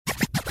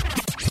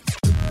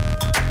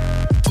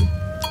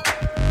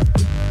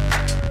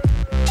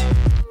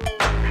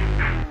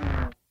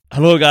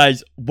Hello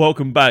guys,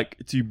 welcome back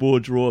to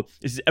Board Draw.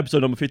 This is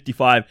episode number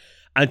 55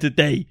 and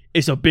today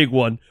it's a big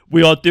one.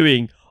 We are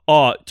doing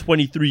our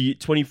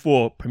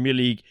 23-24 Premier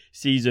League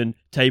season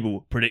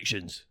table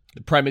predictions.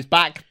 The Prem is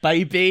back,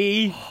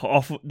 baby.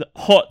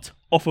 Hot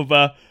off of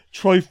a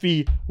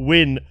trophy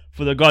win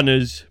for the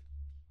Gunners.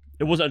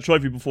 It wasn't a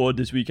trophy before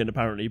this weekend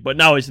apparently, but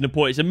now it's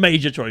a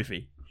major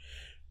trophy.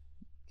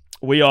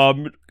 We are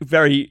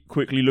very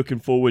quickly looking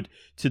forward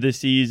to this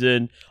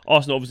season.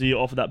 Arsenal obviously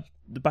off of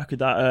the back of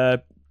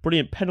that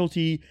brilliant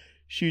penalty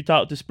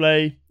shootout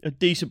display, a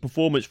decent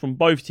performance from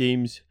both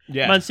teams.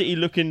 Yeah. Man City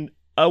looking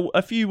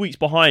a few weeks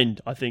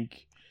behind, I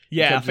think.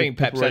 Yeah, I think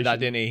Pep said that,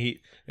 didn't he?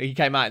 He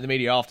came out in the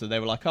media after. They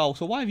were like, "Oh,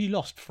 so why have you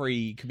lost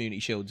 3 Community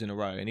Shields in a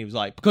row?" And he was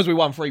like, "Because we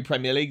won 3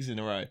 Premier Leagues in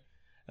a row."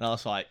 And I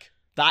was like,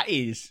 "That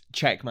is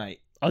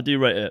checkmate." I do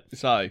rate it.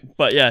 So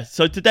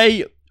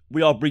today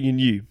we are bringing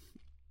you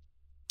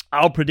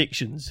our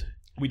predictions.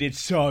 we did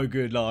so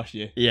good last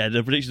year. Yeah,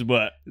 the predictions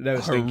were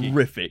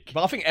horrific.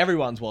 But I think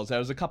everyone's was. There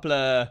was a couple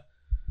of...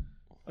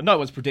 No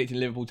one's predicting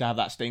Liverpool to have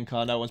that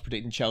stinker. No one's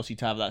predicting Chelsea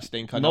to have that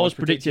stinker. No one's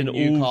predicting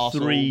Newcastle,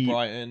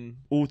 Brighton.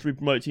 All 3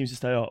 promoted teams to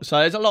stay up. So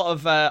there's a lot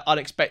of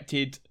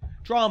unexpected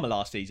drama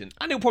last season.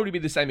 And it'll probably be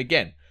the same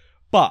again.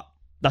 But...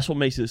 that's what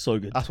makes it so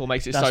good. That's what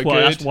makes it good.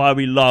 That's why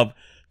we love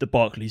the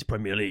Barclays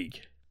Premier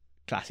League.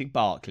 Classic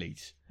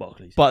Barclays.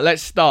 Barclays. But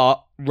let's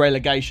start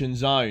relegation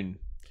zone.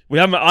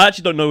 I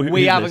actually don't know who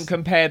we haven't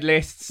compared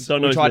lists.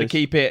 We try to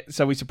keep it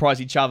so we surprise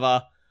each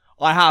other.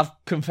 I have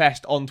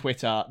confessed on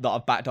Twitter that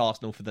I've backed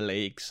Arsenal for the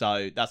league,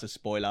 so that's a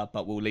spoiler,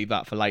 but we'll leave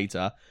that for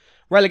later.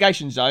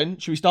 Relegation zone.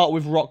 Should we start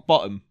with rock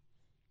bottom?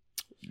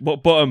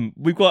 What bottom?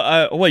 We've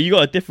got. You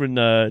got a different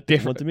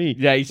one to me.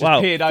 Yeah, he's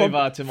just peered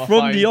over to my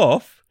phone. From the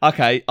off.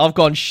 Okay, I've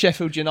gone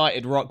Sheffield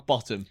United rock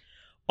bottom.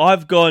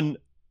 I've gone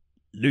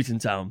Luton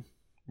Town.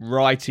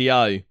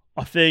 Rightio.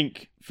 I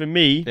think for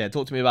me. Yeah,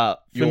 talk to me about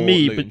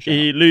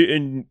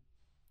Luton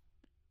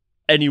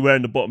anywhere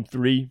in the bottom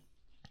 3.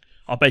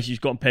 I basically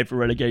just gotten paid for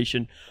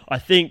relegation. I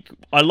think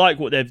I like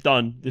what they've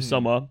done this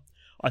summer.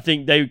 I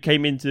think they're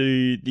going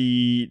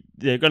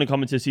to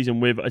come into the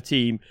season with a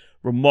team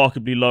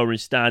remarkably lower in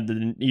standard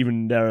than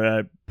even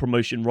their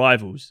promotion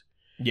rivals.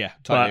 Yeah,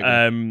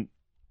 totally.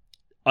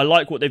 I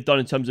like what they've done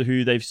in terms of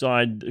who they've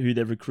signed, who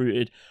they've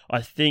recruited.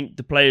 I think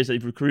the players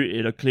they've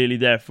recruited are clearly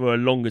there for a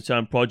longer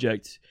term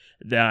project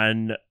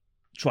than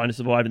trying to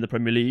survive in the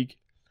Premier League.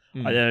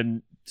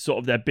 Sort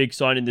of their big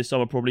signing this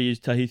summer probably is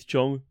Tahith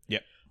Chong.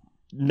 Yep.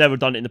 Never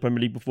done it in the Premier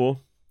League before.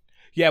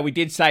 Yeah, we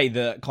did say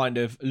that kind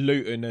of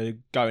Luton are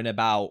going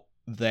about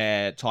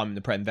their time in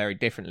the Prem very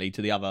differently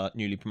to the other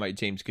newly promoted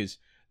teams because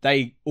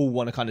they all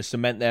want to kind of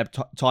cement their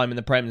time in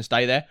the Prem and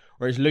stay there.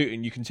 Whereas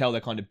Luton, you can tell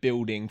they're kind of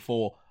building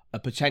for a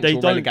potential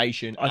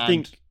relegation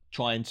and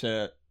trying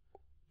to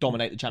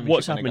dominate the Championship.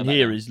 What's happened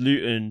here is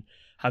Luton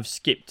have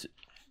skipped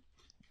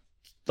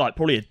like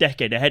probably a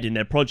decade ahead in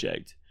their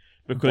project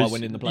because by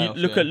winning the playoffs,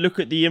 look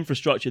at the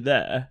infrastructure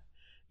there.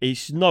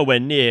 It's nowhere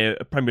near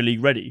Premier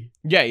League ready.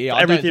 Yeah.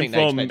 Everything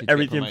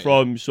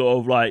from sort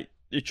of like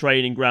the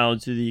training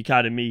ground to the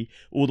academy,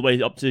 all the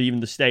way up to even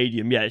the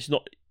stadium. Yeah,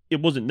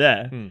 it wasn't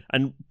there.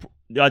 And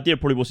the idea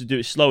probably was to do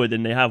it slower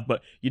than they have,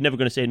 but you're never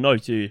going to say no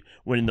to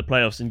winning the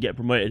playoffs and get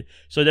promoted.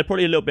 So they're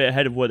probably a little bit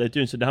ahead of what they're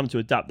doing. So they're having to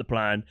adapt the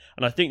plan.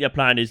 And I think their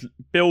plan is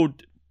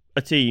build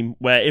a team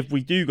where if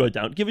we do go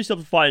down, give yourself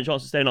a fighting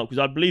chance of staying up because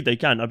I believe they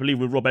can. I believe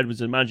with Rob Edwards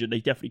as manager,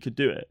 they definitely could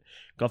do it.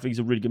 I think he's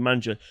a really good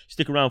manager.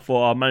 Stick around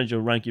for our manager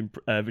ranking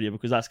video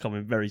because that's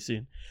coming very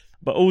soon.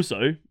 But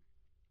also,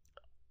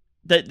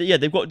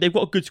 they've got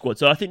a good squad,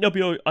 so I think they'll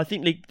be. I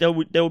think they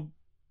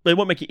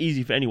won't make it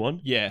easy for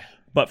anyone. Yeah,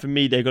 but for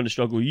me, they're going to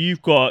struggle.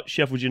 You've got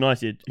Sheffield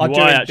United, who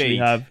I actually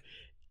have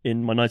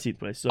in my 19th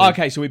place. So.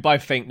 Okay, so we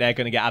both think they're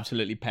going to get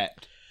absolutely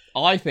pepped.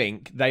 I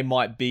think they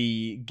might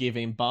be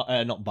giving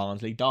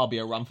Derby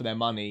a run for their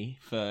money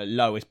for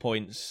lowest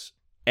points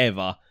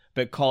ever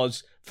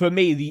because for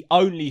me the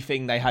only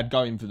thing they had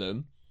going for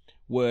them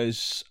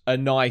was a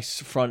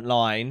nice front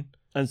line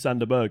and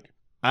Sanderberg,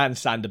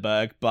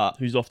 but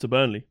who's off to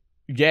Burnley.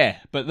 Yeah,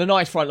 but the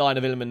nice front line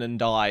of Iliman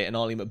Ndiaye and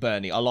Ollie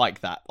McBurney, I like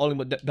that. Ollie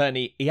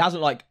McBurney, he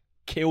hasn't like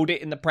killed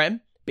it in the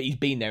Prem, but he's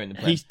been there in the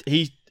Prem.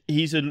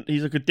 He's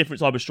like a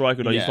different type of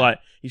striker though. Yeah.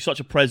 He's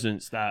such a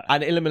presence that.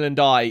 And Iliman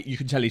Ndiaye, you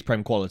can tell he's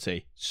Prem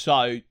quality.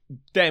 So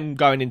them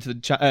going into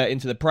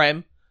the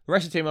Prem, the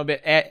rest of the team are a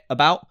bit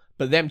about,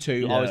 but them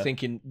two, I was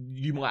thinking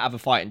you might have a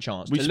fighting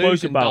chance. We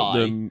spoke about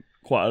them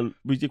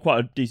we did quite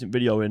a decent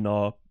video in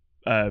our.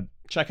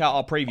 Check out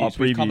our previews.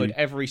 We've covered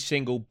every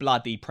single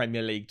bloody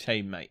Premier League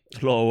team, mate.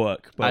 It's a lot of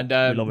work, but we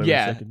love it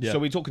every second. So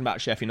we're talking about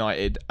Sheffield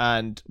United,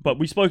 but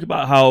we spoke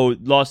about how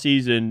last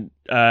season.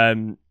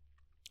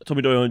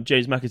 Tommy Doyle and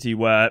James McAtee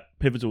were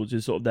pivotal to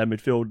sort of their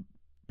midfield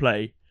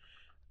play.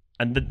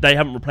 And they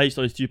haven't replaced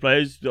those 2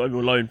 players that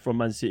were loaned from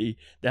Man City.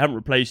 They haven't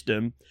replaced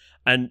them.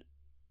 And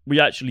we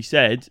actually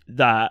said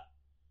that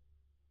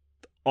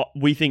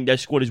we think their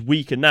squad is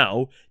weaker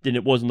now than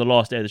it was on the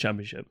last day of the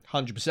Championship.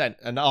 100%.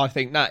 And I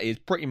think that is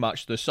pretty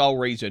much the sole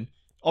reason.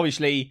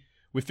 Obviously,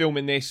 we're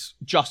filming this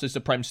just as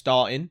the Prem's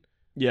starting.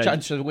 Yeah.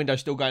 Transfer window's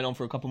still going on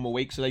for a couple more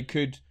weeks, so they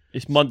could...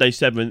 It's Monday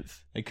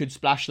 7th. They could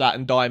splash that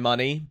and die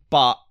money.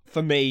 But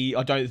for me,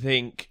 I don't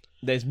think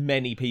there's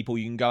many people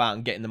you can go out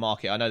and get in the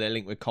market. I know they're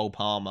linked with Cole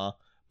Palmer,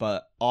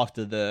 but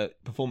after the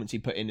performance he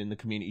put in the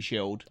Community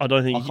Shield... I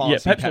don't think...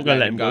 Pep's not going to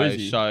let him go,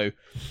 is he? So,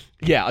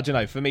 yeah, I don't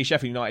know. For me,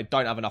 Sheffield United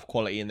don't have enough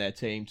quality in their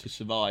team to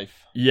survive.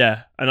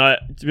 Yeah,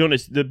 and to be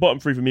honest, the bottom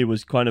three for me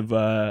was kind of...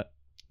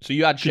 So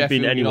you had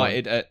Sheffield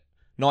United at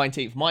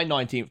 19th. My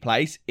 19th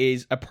place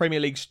is a Premier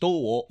League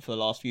stalwart for the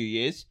last few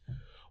years.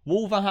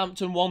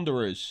 Wolverhampton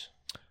Wanderers.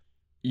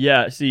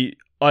 Yeah, see,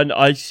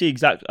 I see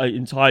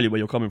entirely where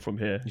you're coming from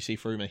here. You see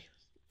through me.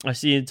 I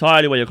see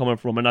entirely where you're coming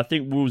from, and I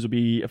think Wolves will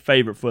be a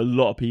favourite for a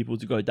lot of people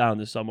to go down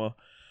this summer.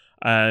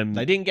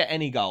 They didn't get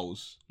any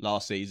goals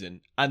last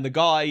season, and the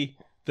guy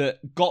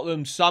that got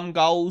them some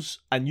goals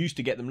and used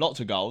to get them lots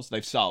of goals,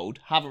 they've sold,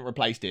 haven't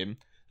replaced him.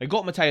 They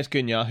got Mateus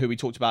Cunha, who we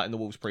talked about in the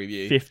Wolves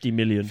preview. 50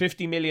 million.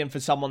 50 million for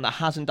someone that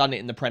hasn't done it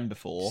in the Prem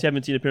before.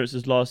 17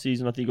 appearances last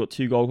season. I think he got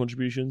 2 goal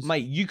contributions.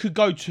 Mate, you could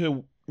go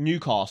to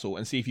Newcastle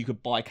and see if you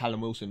could buy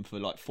Callum Wilson for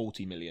like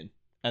 40 million.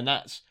 And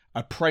that's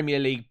a Premier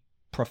League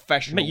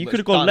professional. Mate, you could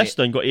have gone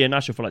Leicester and got Ian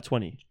Asher for like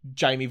 20.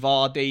 Jamie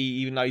Vardy,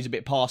 even though he's a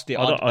bit past it,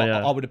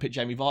 I would have picked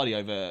Jamie Vardy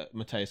over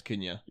Mateus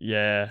Cunha.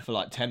 Yeah. For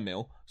like 10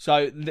 mil.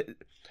 So,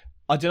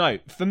 I don't know.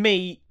 For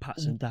me,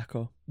 Patson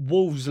Daka.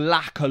 Wolves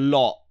lack a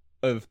lot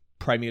of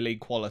Premier League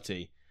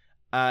quality,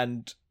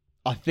 and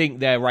I think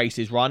their race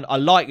is run. I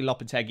like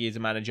Lopetegui as a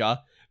manager,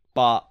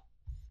 but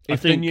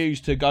if the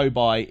news to go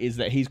by is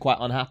that he's quite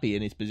unhappy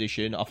in his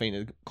position, I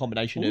think a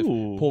combination of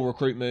poor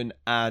recruitment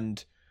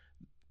and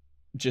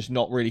just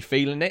not really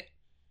feeling it.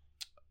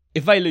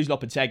 If they lose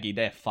Lopetegui,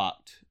 they're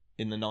fucked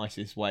in the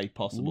nicest way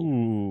possible.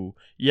 Ooh.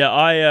 Yeah,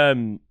 I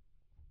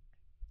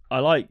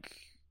like...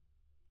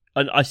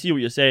 And I see what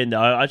you're saying there.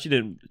 I actually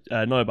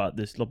didn't know about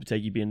this,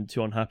 Lopetegui being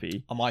too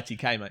unhappy. I'm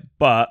ITK, mate.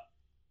 But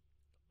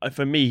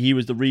for me, he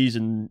was the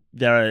reason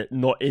they're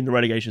not in the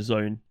relegation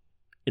zone.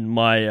 In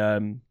my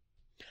and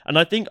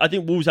I think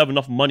Wolves have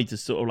enough money to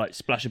sort of like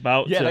splash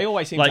about. Yeah, they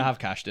always seem to have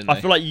cash, don't they? I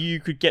feel like you're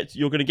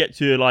going to get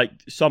to like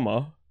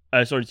summer.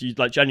 To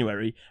like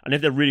January, and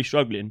if they're really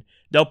struggling,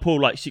 they'll pull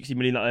like 60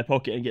 million out of their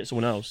pocket and get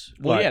someone else.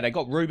 Well, yeah, they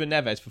got Ruben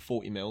Neves for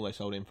 40 mil. They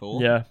sold him for.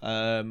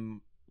 Yeah.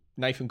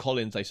 Nathan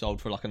Collins they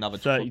sold for like another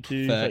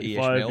 32, 30-ish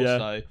 35, mil. Yeah.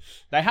 So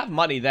they have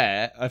money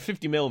there.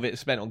 50 mil of it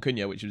spent on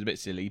Cunha, which was a bit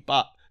silly,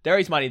 but there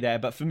is money there.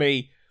 But for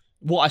me,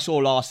 what I saw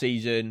last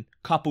season,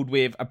 coupled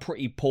with a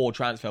pretty poor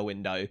transfer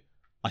window,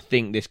 I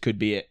think this could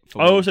be it.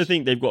 I also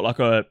think they've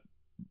got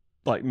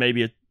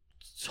maybe a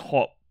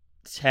top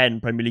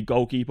 10 Premier League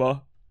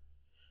goalkeeper.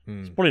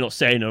 It's probably not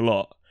saying a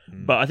lot,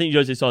 but I think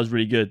Jose Sá is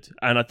really good,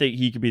 and I think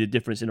he could be the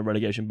difference in a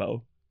relegation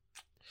battle.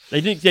 They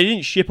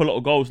didn't ship a lot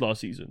of goals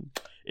last season.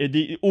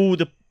 All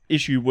the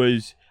issue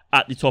was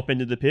at the top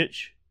end of the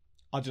pitch.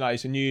 I don't know.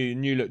 It's a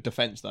new look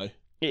defence though.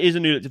 It is a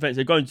new look defence.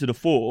 They're going to the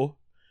 4,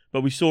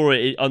 but we saw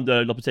it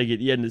under Lopetegui at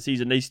the end of the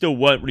season. They still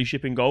weren't really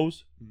shipping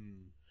goals,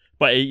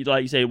 but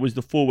like you say, it was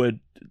the forward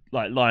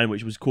line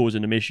which was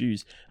causing them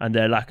issues, and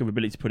their lack of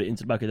ability to put it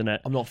into the back of the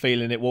net. I'm not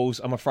feeling it, Wolves.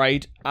 I'm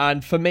afraid.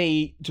 And for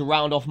me to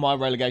round off my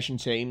relegation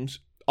teams,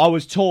 I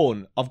was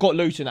torn. I've got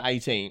Luton at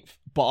 18th,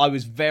 but I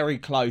was very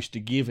close to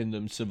giving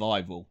them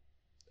survival.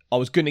 I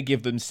was going to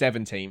give them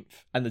 17th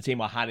and the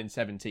team I had in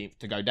 17th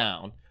to go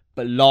down.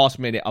 But last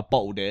minute, I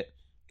bottled it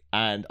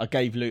and I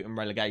gave Luton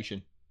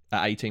relegation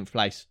at 18th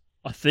place.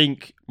 I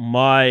think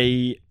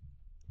my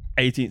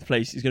 18th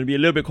place is going to be a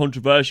little bit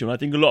controversial. I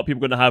think a lot of people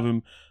are going to have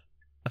them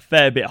a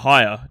fair bit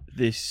higher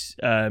this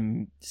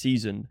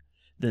season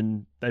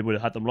than they would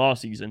have had them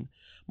last season.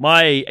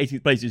 My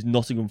 18th place is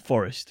Nottingham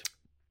Forest.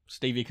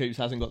 Stevie Coops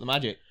hasn't got the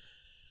magic.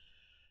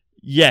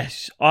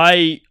 Yes,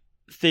 I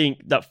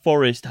think that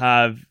Forest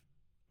have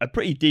a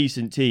pretty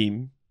decent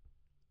team,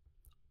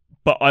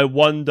 but I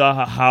wonder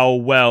how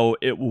well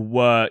it will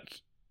work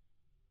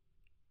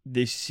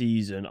this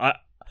season.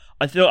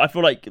 I feel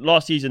like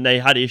last season they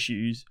had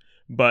issues,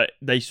 but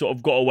they sort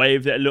of got away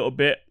with it a little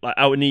bit. Like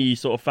Al-Nini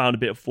sort of found a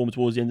bit of form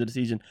towards the end of the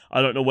season.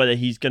 I don't know whether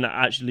he's going to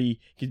actually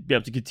be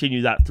able to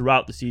continue that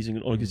throughout the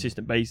season on a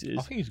consistent basis.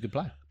 I think he's a good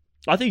player.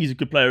 I think he's a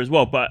good player as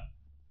well, but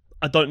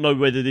I don't know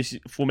whether this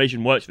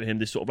formation works for him,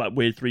 this sort of like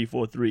weird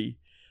 3-4-3.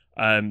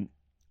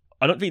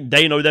 I don't think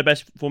they know their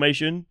best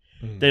formation.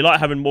 They like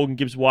having Morgan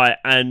Gibbs-White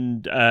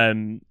and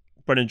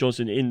Brennan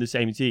Johnson in the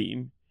same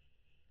team.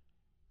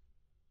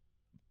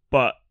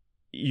 But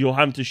you'll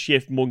have to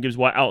shift Morgan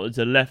Gibbs-White out to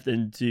the left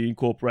and to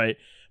incorporate.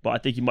 But I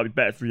think he might be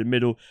better through the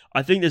middle.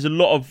 I think there's a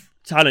lot of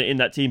talent in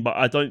that team, but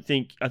I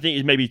think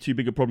it's maybe too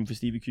big a problem for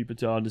Stevie Cooper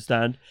to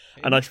understand.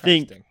 And I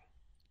think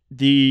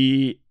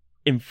the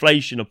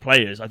inflation of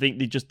players, I think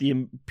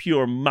the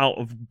pure amount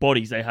of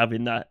bodies they have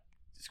in that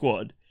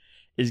squad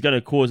is going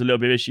to cause a little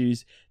bit of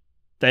issues.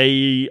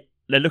 They're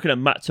looking at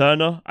Matt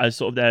Turner as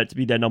sort of there to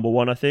be their number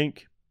one, I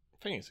think.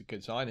 I think it's a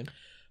good signing.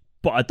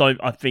 But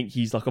I think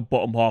he's like a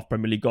bottom half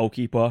Premier League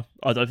goalkeeper.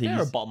 I don't think they're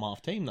he's a bottom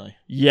half team though.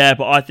 Yeah,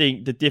 but I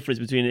think the difference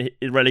between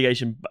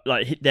relegation,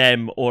 like hit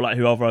them or like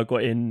whoever I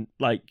got in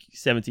like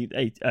 17th,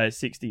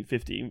 16th,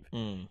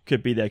 15th,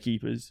 could be their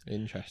keepers.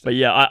 Interesting. But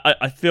yeah,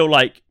 I feel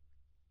like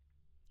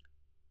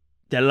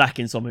they're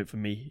lacking something for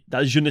me.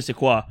 That's je ne sais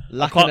quoi.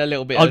 Lacking a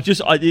little bit.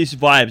 These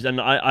vibes,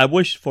 and I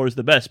wish Forest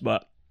the best,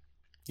 but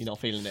you're not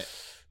feeling it.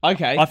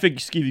 Okay. I think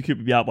Skeevy Cooper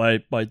will be out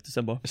by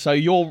December. So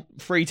your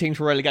 3 teams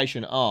for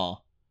relegation are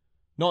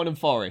Nottingham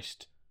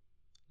Forest,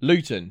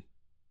 Luton,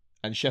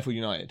 and Sheffield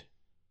United.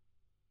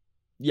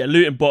 Yeah,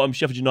 Luton bottom,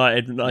 Sheffield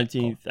United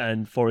 19th,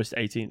 and Forest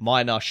 18th.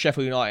 Mine are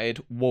Sheffield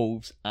United,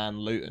 Wolves, and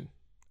Luton.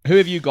 Who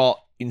have you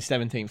got in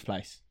 17th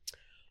place?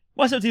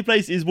 My 17th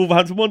place is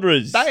Wolverhampton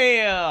Wanderers.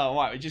 Damn!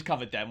 Right, we just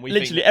covered them.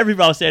 Literally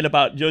everything I was saying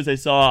about Jose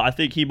Sarr, I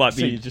think he might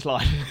be... So you just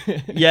like...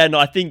 Yeah, no,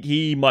 I think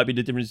he might be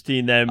the difference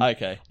between them.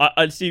 Okay.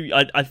 I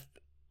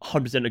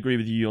 100% agree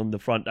with you on the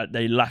front that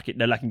they're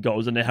lacking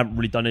goals, and they haven't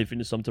really done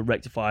anything to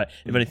rectify it.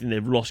 If anything,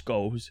 they've lost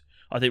goals.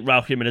 I think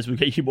Raul Jimenez will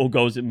get you more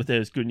goals than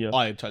Mateus Cunha.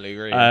 I totally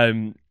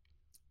agree.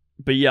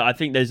 But yeah, I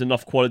think there's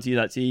enough quality in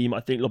that team.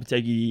 I think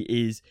Lopetegui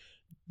is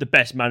the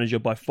best manager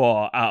by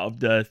far out of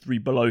the 3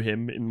 below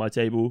him in my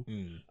table.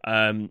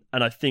 And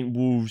I think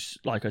Wolves,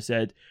 like I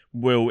said,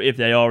 will, if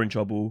they are in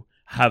trouble,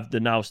 have the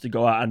nous to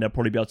go out, and they'll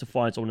probably be able to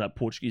find someone in that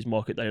Portuguese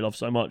market they love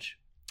so much.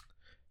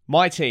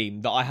 My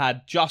team that I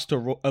had just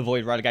to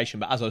avoid relegation,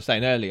 but as I was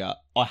saying earlier,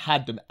 I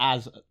had them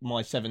as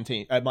my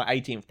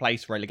 18th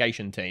place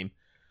relegation team,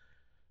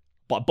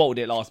 but I bottled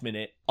it last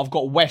minute. I've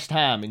got West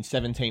Ham in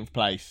 17th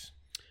place.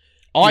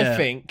 I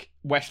think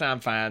West Ham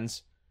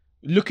fans,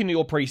 looking at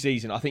your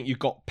pre-season, I think you've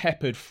got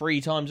peppered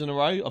 3 times in a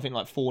row. I think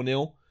like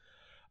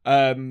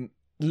 4-0.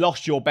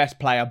 Lost your best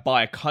player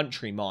by a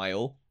country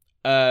mile.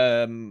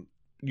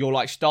 Your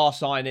like star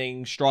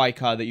signing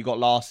striker that you got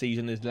last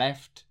season is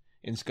left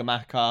in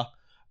Scamacca.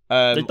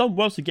 They've done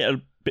well to get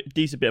a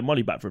decent bit of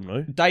money back from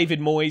him, though.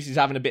 David Moyes is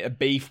having a bit of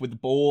beef with the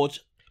board.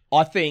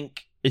 I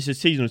think it's a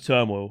season of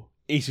turmoil.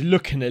 It's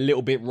looking a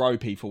little bit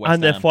ropey for West Ham.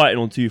 And they're fighting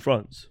on 2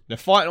 fronts. They're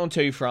fighting on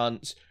 2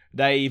 fronts.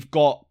 They've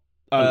got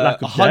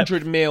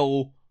 100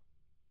 mil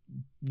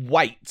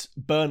weight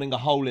burning a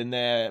hole in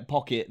their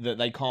pocket that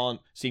they can't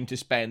seem to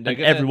spend. And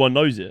everyone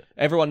knows it.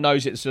 Everyone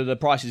knows it, so the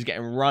price is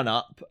getting run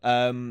up.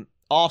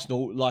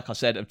 Arsenal, like I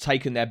said, have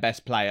taken their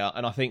best player,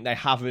 and I think they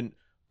haven't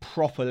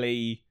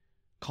properly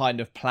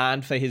kind of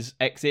planned for his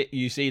exit.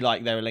 You see,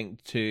 like, they're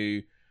linked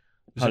to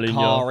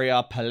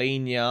Zakaria,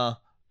 Palhinha,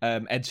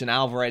 Edson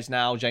Alvarez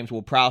now, James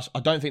Ward-Prowse.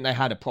 I don't think they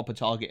had a proper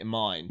target in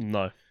mind.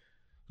 No.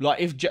 Like,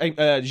 if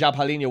João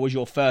Palhinha was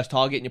your first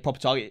target and your proper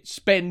target,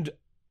 spend...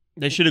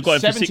 They should have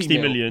got him for 60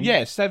 million.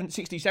 Yeah,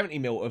 60, 70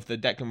 mil of the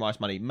Declan Rice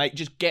money.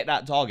 Just get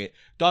that target.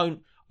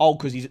 Don't,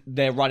 because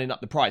they're running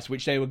up the price,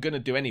 which they were going to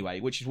do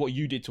anyway, which is what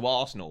you did to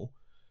Arsenal.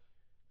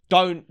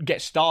 Don't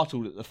get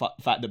startled at the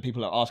fact that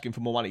people are asking for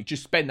more money.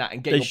 Just spend that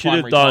and get your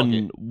primary target. They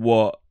should have done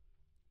what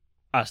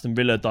Aston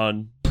Villa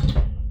done.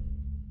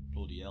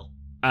 Bloody hell.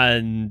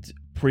 And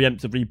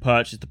preemptively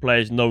purchase the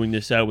players knowing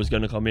the sale was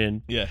going to come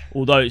in. Yeah.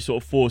 Although it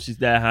sort of forces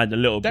their hand a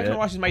little bit. Declan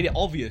Rice has made it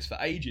obvious for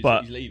ages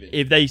that he's leaving.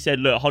 If they said,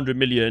 look, 100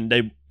 million,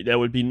 there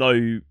would be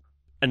no...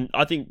 And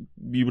I think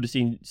you would have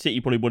seen City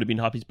probably would have been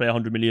happy to pay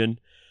 100 million.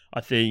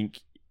 I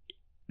think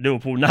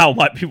Liverpool now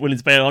might be willing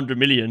to pay 100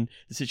 million,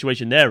 the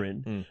situation they're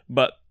in.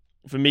 But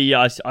for me,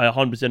 I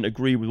 100%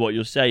 agree with what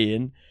you're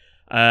saying.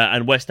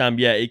 And West Ham,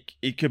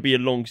 it could be a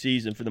long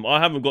season for them. I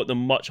haven't got them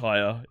much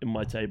higher in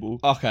my table.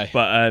 Okay.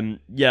 But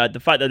the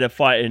fact that they're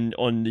fighting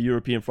on the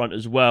European front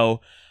as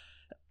well,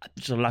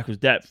 just a lack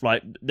of depth.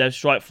 Like, their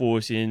strike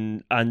force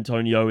in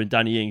Antonio and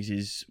Danny Ings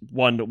is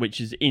one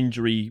which is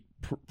injury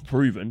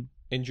proven.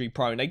 Injury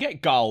prone. They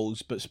get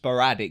goals, but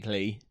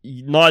sporadically.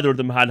 Neither of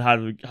them had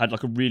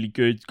like a really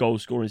good goal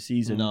scoring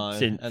season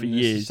for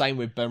years. The same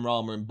with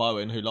Benrahma and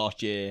Bowen, who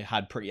last year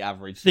had pretty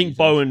average seasons. I think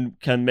Bowen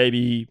can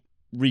maybe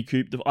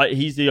recoup.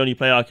 He's the only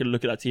player I can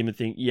look at that team and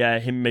think,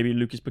 him, maybe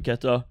Lucas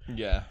Paqueta.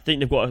 Yeah. I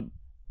think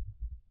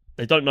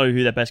they don't know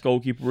who their best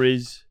goalkeeper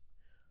is.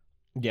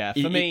 Yeah,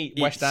 for me,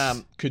 West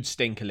Ham could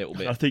stink a little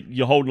bit. I think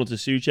you're holding on to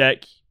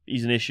Souček.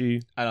 He's an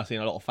issue. And I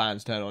think a lot of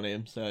fans turn on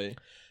him, so...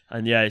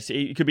 And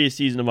it could be a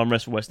season of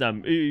unrest for West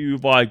Ham. Who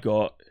have I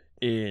got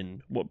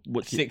in... What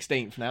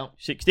 16th now.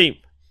 16th.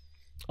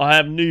 I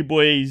have New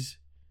Boys.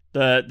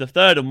 The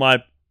third of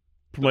my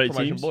promoted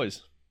teams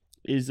boys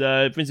is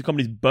Vincent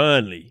Kompany's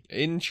Burnley.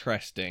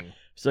 Interesting.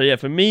 So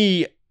for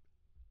me,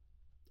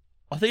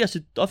 I think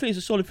it's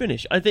a solid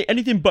finish. I think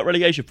anything but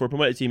relegation for a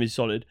promoted team is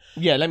solid.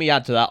 Yeah, let me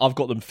add to that. I've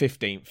got them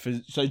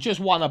 15th. So just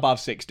one above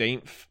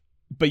 16th.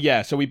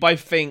 But so we both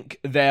think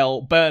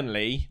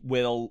Burnley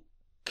will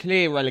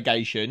clear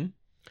relegation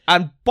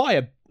and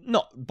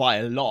not by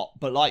a lot,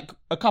 but like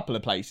a couple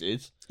of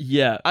places.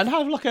 Yeah. And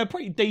have like a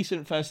pretty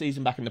decent first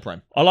season back in the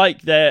Prem. I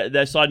like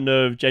their signing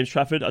of James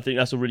Trafford. I think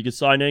that's a really good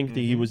signing. I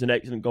think he was an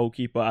excellent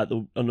goalkeeper at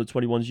the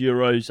under-21s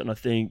Euros, and I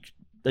think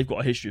they've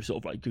got a history of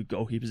sort of like good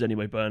goalkeepers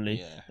anyway,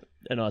 Burnley. Yeah.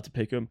 And I had to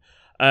pick them.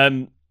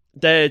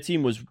 Their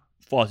team was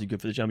far too good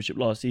for the Championship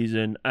last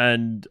season,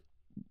 and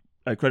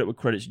credit where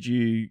credit's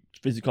due.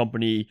 Physical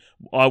company.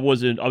 I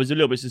was a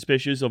little bit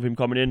suspicious of him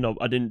coming in.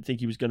 I didn't think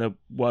he was going to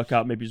work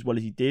out maybe as well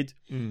as he did.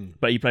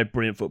 But he played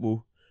brilliant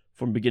football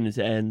from beginning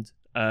to end.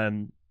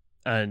 And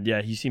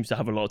yeah, he seems to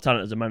have a lot of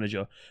talent as a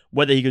manager.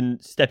 Whether he can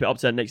step it up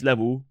to that next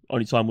level,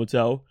 only time will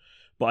tell.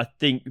 But I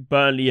think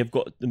Burnley have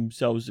got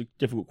themselves a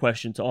difficult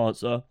question to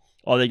answer.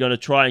 Are they going to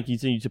try and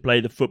continue to play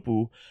the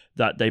football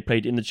that they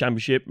played in the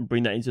Championship and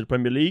bring that into the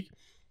Premier League?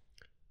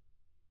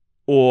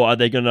 Or are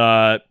they going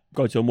to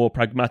go to a more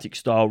pragmatic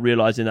style,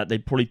 realising that they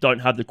probably don't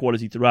have the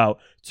quality throughout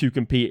to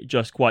compete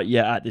just quite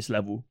yet at this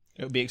level?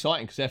 It'll be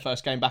exciting because their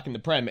first game back in the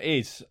Prem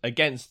is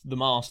against the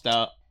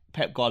master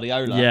Pep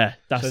Guardiola. Yeah,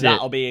 that's it. So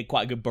that'll be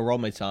quite a good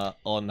barometer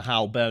on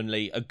how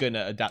Burnley are going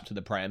to adapt to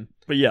the Prem.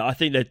 But yeah, I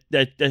think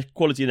their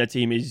quality in their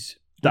team is...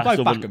 We'll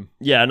both back them.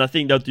 Yeah, and I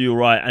think they'll do all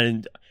right.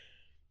 And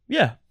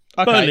yeah,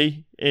 okay.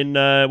 Burnley in,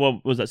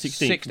 what was that,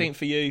 16th? 16th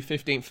for you,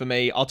 15th for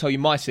me. I'll tell you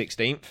my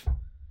 16th.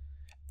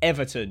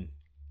 Everton.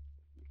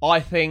 I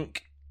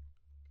think,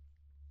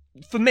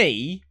 for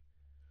me,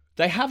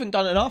 they haven't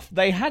done enough.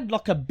 They had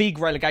like a big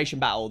relegation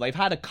battle. They've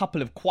had a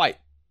couple of quite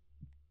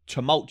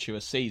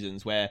tumultuous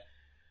seasons where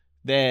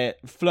they're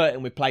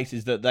flirting with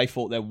places that they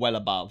thought they're well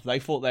above. They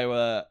thought they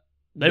were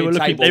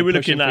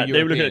looking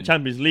at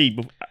Champions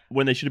League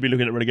when they should have been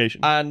looking at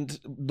relegation. And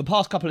the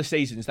past couple of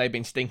seasons, they've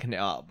been stinking it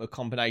up. A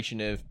combination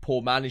of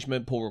poor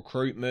management, poor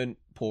recruitment,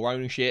 poor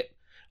ownership.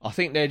 I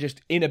think they're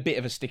just in a bit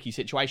of a sticky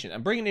situation.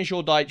 And bringing in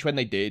Sean Dyche when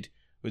they did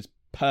was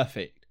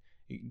perfect.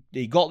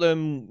 He got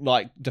them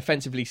like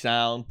defensively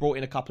sound, brought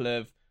in a couple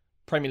of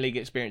Premier League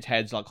experienced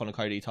heads like Conor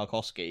Cody,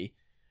 Tarkowski,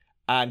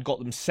 and got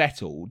them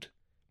settled.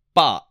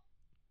 But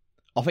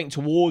I think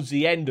towards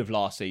the end of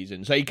last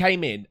season, so he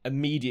came in,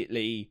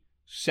 immediately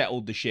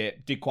settled the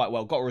ship, did quite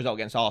well, got a result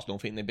against Arsenal. I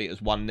think they beat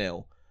us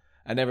 1-0.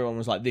 And everyone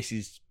was like, this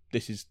is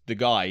the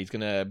guy, he's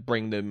going to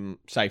bring them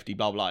safety,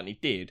 blah, blah, and he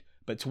did.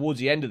 But towards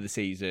the end of the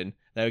season,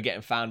 they were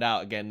getting found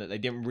out again that they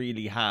didn't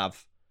really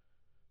have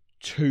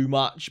too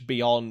much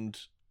beyond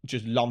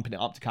just lumping it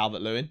up to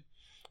Calvert-Lewin.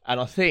 And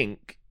I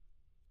think,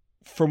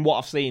 from what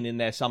I've seen in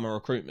their summer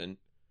recruitment,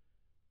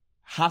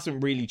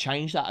 hasn't really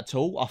changed that at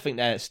all. I think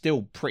they're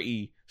still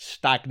pretty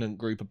stagnant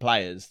group of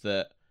players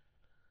that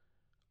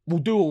will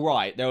do all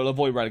right. They'll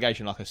avoid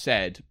relegation, like I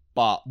said,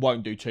 but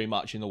won't do too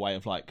much in the way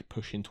of like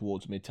pushing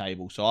towards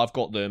mid-table. So I've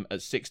got them at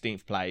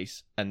 16th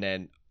place, and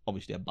then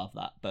obviously above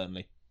that,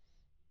 Burnley.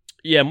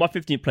 Yeah, my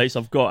 15th place,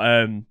 I've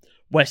got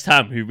West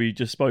Ham, who we've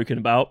just spoken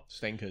about.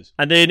 Stinkers.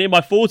 And then in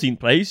my 14th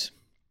place,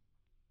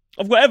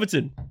 I've got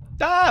Everton.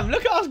 Damn,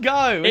 look at us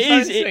go.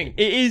 It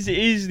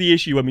is the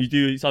issue when we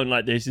do something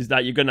like this, is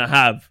that you're going to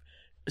have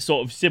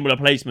sort of similar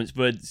placements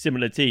for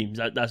similar teams.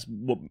 That's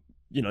what,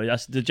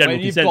 that's the general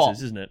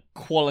consensus, isn't it?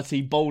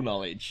 Quality ball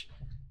knowledge.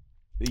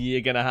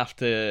 You're going to have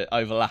to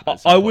overlap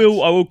it. I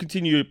will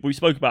continue. We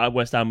spoke about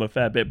West Ham a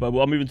fair bit, but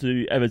I'm moving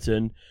to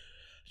Everton.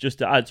 Just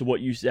to add to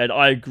what you said,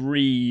 I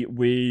agree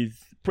with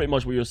pretty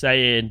much what you're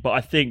saying, but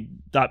I think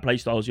that play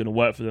style is going to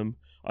work for them.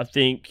 I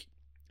think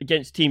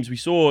against teams we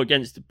saw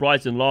against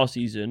Brighton last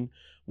season,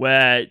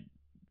 where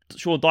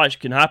Sean Dyche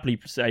can happily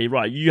say,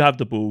 right, you have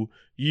the ball,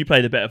 you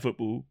play the better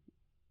football,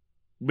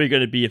 we're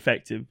going to be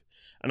effective.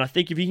 And I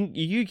think if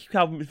you keep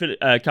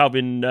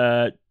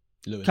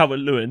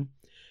Calvert-Lewin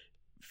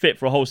fit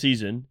for a whole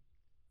season,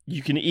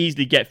 you can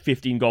easily get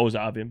 15 goals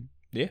out of him.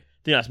 Yeah.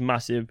 I think that's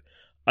massive.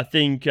 I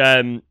think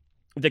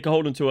if they can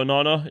hold on to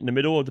Onana in the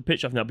middle of the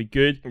pitch, I think that'd be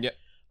good. Yeah.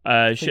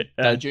 Dan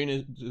Jr.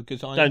 is a good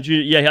sign. Dan Jr.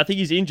 Yeah, I think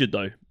he's injured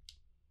though.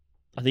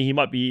 I think he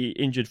might be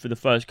injured for the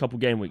first couple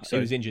game weeks. So.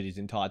 He was injured his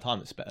entire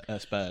time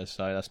at Spurs,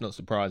 so that's not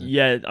surprising.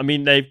 Yeah, I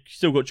mean they've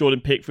still got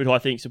Jordan Pickford, who I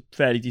think is a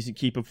fairly decent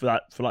keeper for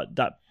that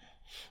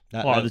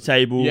part of the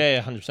table.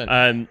 Yeah, 100%.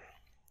 And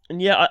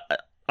yeah,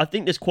 I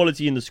think there's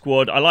quality in the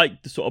squad. I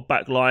like the sort of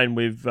back line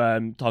with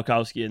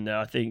Tarkowski in there.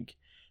 I think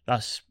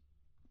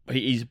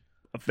he's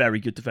a very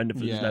good defender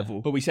for this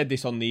level. But we said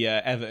this on the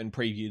Everton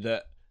preview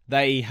that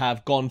they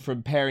have gone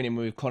from pairing him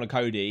with Conor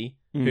Cody,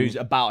 who's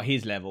about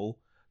his level,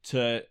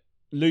 to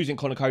losing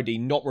Conor Cody,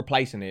 not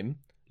replacing him,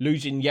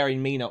 losing Yerry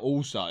Mina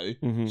also.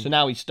 So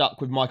now he's stuck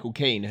with Michael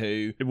Keane,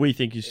 who we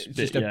think is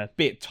just a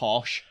bit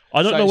tosh.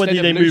 I don't know whether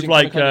they move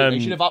like... they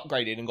should have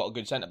upgraded and got a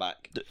good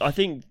centre-back. I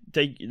think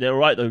they're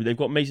right, though. They've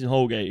got Mason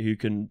Holgate, who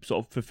can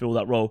sort of fulfil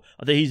that role.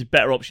 I think he's a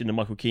better option than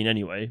Michael Keane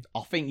anyway.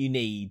 I think you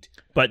need...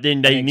 But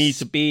then they need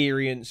to...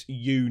 experienced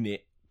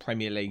unit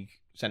Premier League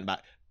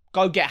centre-back.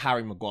 Go get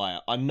Harry Maguire.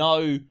 I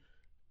know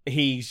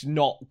he's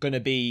not going to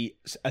be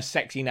a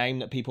sexy name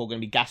that people are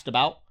going to be gassed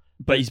about.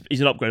 But he's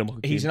an upgrade on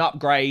Michael Keane. He's an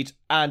upgrade,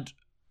 and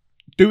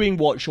doing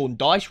what Sean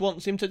Dyche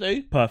wants him to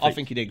do, perfect. I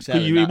think he'd excel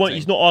in that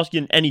he's not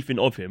asking anything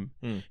of him.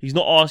 He's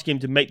not asking him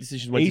to make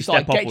decisions when to step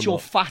up or not. He's like, get your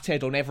fat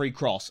head on every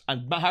cross,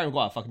 and Harry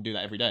Maguire fucking do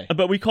that every day.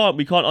 But we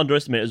can't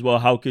underestimate as well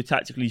how good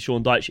tactically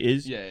Sean Dyche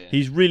is. Yeah.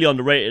 He's really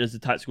underrated as a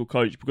tactical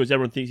coach because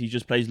everyone thinks he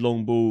just plays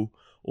long ball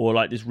or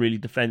like this really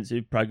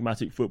defensive,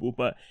 pragmatic football.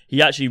 But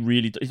he actually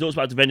really... He talks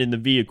about defending the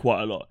V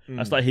quite a lot.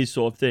 That's like his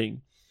sort of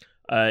thing.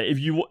 If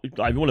you want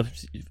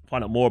to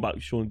find out more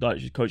about Sean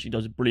Dyche's coaching, he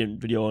does a brilliant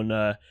video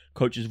on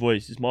Coach's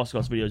Voice. His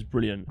masterclass video is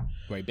brilliant.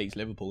 Where he beats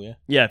Liverpool, yeah.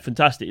 Yeah,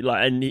 fantastic.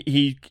 And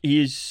he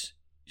is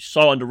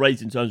so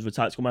underrated in terms of a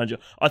tactical manager.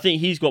 I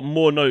think he's got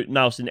more note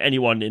now than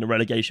anyone in a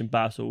relegation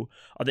battle.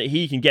 I think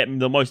he can get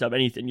the most out of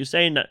anything. You're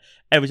saying that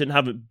Everton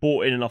haven't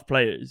bought in enough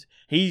players.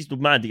 He's the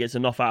man that gets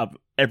enough out of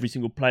every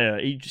single player.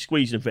 He just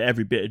squeezes them for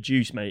every bit of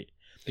juice, mate.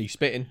 He's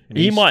spitting.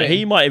 He might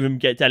even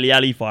get Dele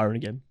Alli firing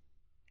again.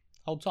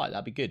 Hold tight,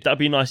 that'd be good. That'd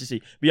be nice to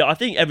see. But yeah, I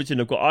think Everton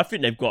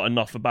they've got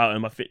enough about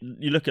him.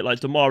 You look at like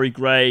Damari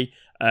Gray,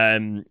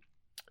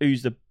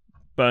 who's the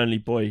Burnley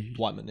boy?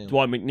 Dwight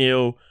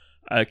McNeil.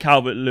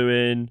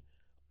 Calvert-Lewin,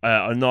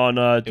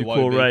 Onana,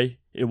 Doucouré,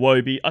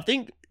 Iwobi. I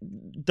think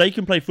they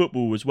can play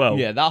football as well.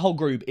 Yeah, that whole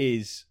group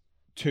is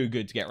too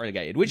good to get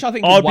relegated, which I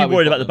think I'd be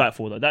worried about the back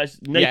four, though.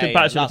 Nathan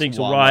Patterson, I think, is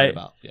all right.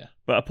 Yeah.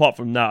 But apart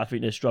from that, I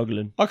think they're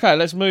struggling. Okay,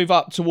 let's move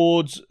up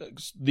towards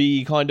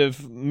the kind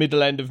of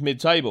middle end of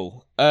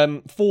mid-table.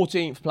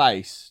 14th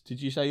place.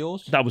 Did you say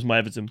yours? That was my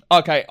Everton.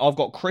 Okay, I've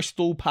got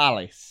Crystal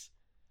Palace.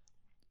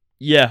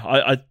 Yeah,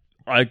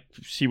 I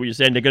see what you're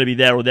saying. They're going to be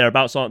there or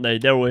thereabouts, aren't they?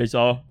 They always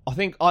are. I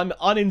think I'm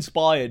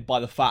uninspired by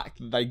the fact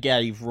that they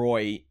gave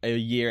Roy a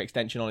year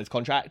extension on his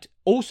contract.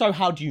 Also,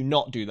 how do you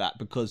not do that?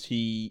 Because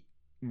he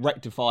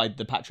rectified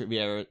the Patrick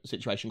Vieira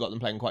situation, got them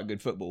playing quite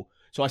good football.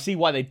 So I see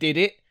why they did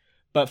it,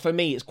 but for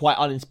me, it's quite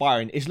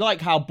uninspiring. It's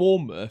like how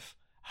Bournemouth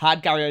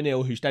had Gary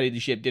O'Neill, who steadied the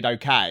ship, did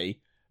okay,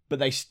 but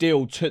they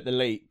still took the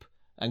leap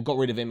and got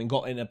rid of him and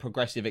got in a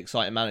progressive,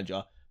 exciting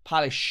manager.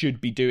 Palace should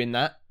be doing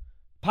that.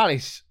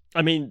 Palace,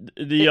 I mean,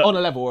 on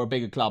a level, are a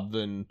bigger club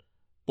than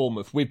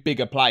Bournemouth with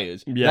bigger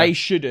players. Yeah. They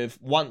should have,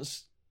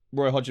 once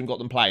Roy Hodgson got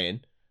them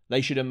playing,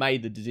 they should have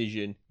made the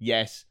decision,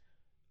 yes,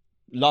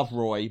 love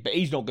Roy, but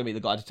he's not going to be the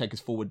guy to take us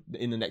forward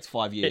in the next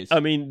 5 years. I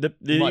mean,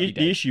 the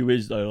issue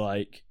is, though,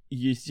 like,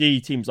 you see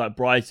teams like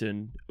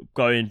Brighton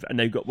going, and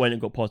they went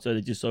and got Potter,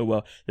 they did so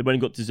well. They went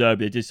and got De Zerbi,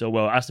 they did so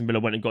well. Aston Villa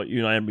went and got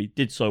Unai Emery,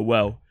 did so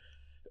well.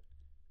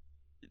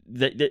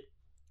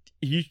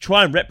 You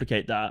try and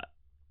replicate that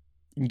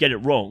and get it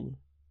wrong,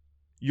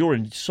 you're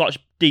in such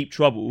deep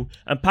trouble.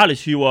 And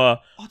Palace, who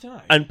are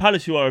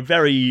a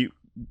very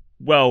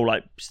well,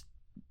 like,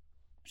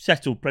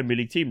 settled Premier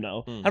League team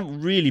now,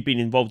 haven't really been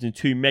involved in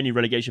too many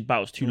relegation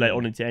battles too late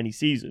on into any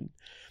season.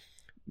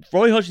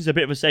 Roy Hodgson's a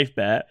bit of a safe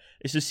bet.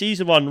 It's a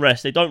season of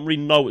unrest. They don't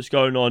really know what's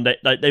going on.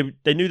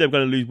 They knew they were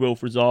going to lose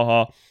Wilfried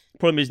Zaha.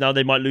 Problem is now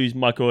they might lose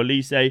Michael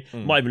Elise,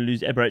 might even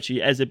lose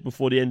Eberechi Eze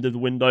before the end of the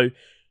window.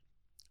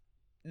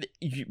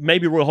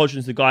 Maybe Roy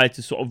Hodgson's the guy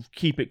to sort of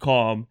keep it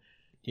calm.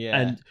 Yeah.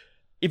 And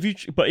if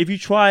you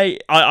try,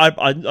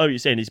 I know what you're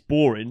saying, it's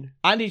boring.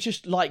 And it's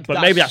just like,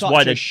 but maybe that's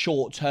why they're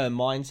short-term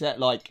mindset.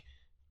 Like,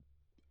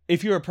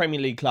 if you're a Premier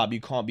League club, you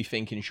can't be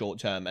thinking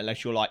short-term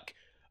unless you're like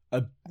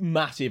a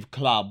massive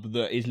club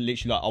that is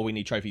literally like, oh, we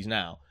need trophies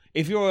now.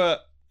 If you're a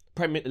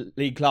Premier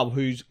League club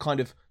whose kind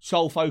of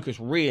sole focus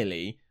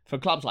really, for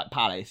clubs like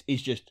Palace,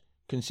 is just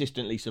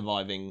consistently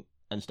surviving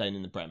and staying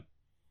in the Prem.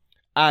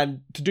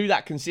 And to do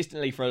that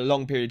consistently for a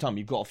long period of time,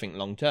 you've got to think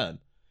long-term.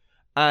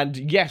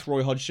 And yes,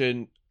 Roy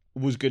Hodgson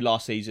was good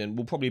last season,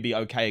 will probably be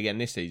okay again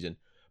this season.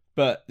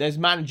 But there's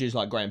managers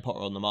like Graham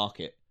Potter on the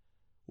market.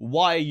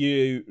 Why are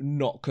you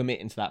not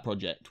committing to that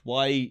project?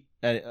 Why?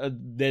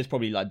 There's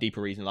probably like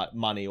deeper reason, like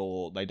money,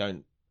 or they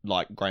don't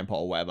like Graham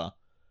Potter or whatever,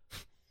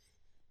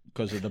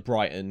 because of the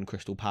Brighton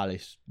Crystal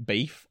Palace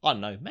beef. I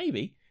don't know,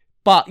 maybe.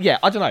 But yeah,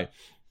 I don't know.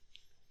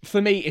 For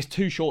me, it's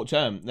too short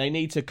term. They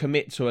need to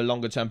commit to a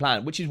longer term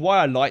plan, which is why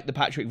I like the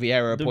Patrick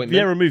Vieira appointment. The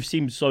Vieira move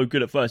seemed so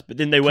good at first, but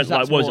then they went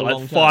like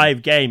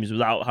 5 games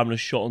without having a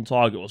shot on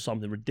target or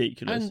something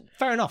ridiculous. And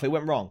fair enough, it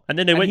went wrong. And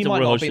then they went to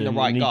Roy Hodgson. He might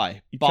not have been the right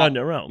guy. He turned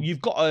it around.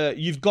 You've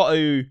got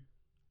to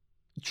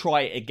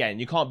try it again.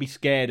 You can't be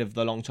scared of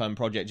the long term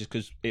project just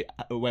because it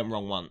went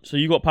wrong once. So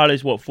you got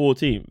Palace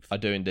 14th? I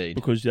do indeed,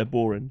 because they're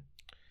boring.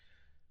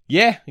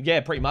 Yeah,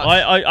 pretty much.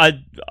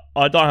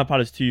 I don't have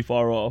Palace too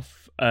far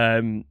off.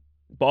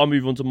 But I'll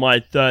move on to my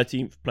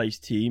 13th place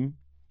team,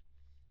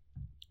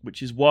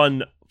 which is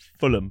Fulham.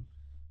 Fulham.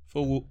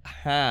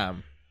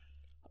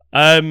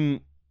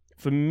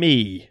 For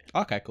me.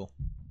 Okay, cool.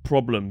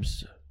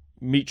 Problems.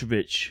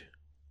 Mitrovic.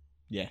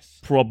 Yes.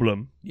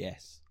 Problem.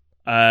 Yes.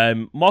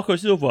 Marco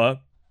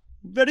Silva.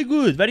 Very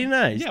good. Very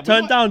nice. Yeah,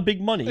 turned down big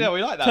money. Yeah,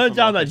 we like that. Turned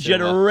down that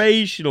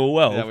generational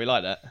wealth. Yeah, we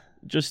like that.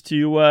 Just to,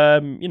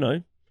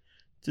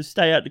 to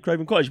stay at the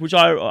Craven Cottage, which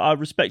I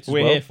respect as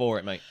well. We're here for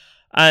it, mate.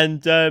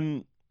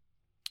 And,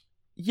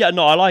 yeah,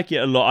 no, I like it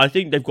a lot. I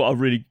think they've got a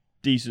really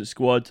decent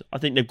squad. I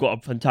think they've got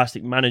a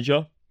fantastic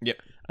manager. Yep.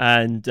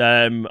 And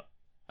I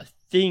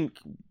think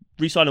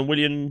re-signing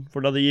Willian for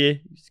another year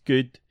is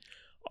good.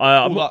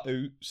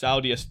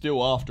 Saudi are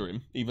still after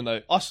him, even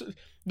though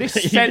this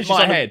he sent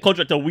my head. A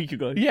contract a week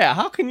ago. Yeah,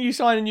 how can you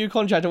sign a new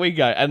contract a week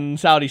ago and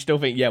Saudi still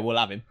think, yeah, we'll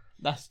have him?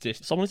 That's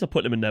just... Someone needs to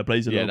put them in their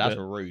place a little bit. Yeah, that's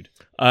rude.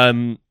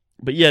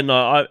 But yeah,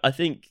 no, I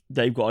think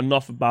they've got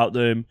enough about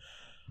them.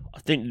 I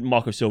think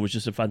Marco Silva was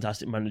just a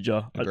fantastic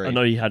manager. I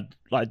know he had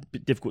like a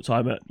difficult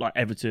time at like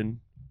Everton,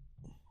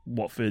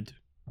 Watford,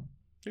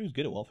 He was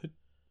good at Watford.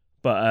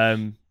 But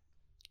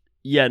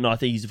yeah, no, I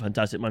think he's a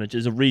fantastic manager.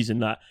 There's a reason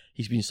that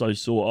he's been so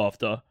sought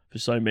after for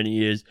so many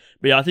years.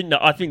 But yeah,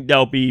 I think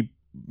they'll be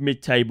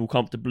mid-table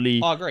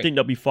comfortably. I agree. I think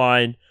they'll be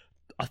fine.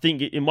 I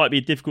think it might be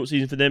a difficult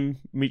season for them.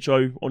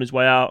 Mitro on his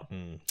way out.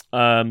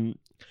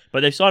 But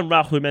they've signed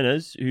Raul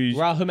Jimenez,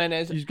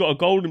 who's got a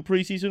goal in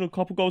pre-season, a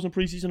couple goals in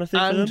pre-season, I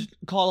think, and for them.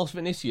 Carlos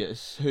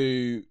Vinicius,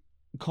 who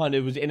kind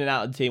of was in and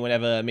out of the team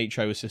whenever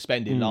Mitro was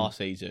suspended last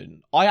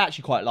season. I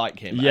actually quite like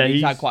him. Yeah, and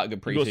he's had quite a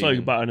good pre-season. Got something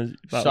about him.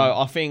 So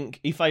I think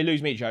if they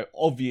lose Mitro,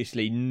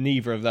 obviously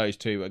neither of those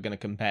two are going to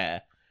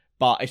compare.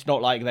 But it's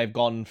not like they've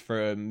gone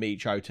from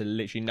Mitro to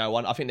literally no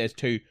one. I think there's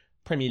two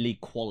Premier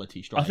League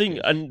quality strikers. I think,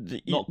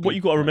 and what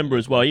you've got to remember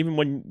as well, even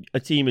when a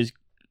team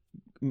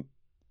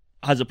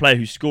has a player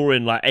who's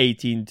scoring like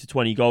 18 to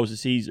 20 goals a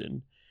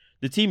season,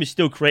 the team is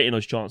still creating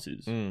those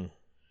chances.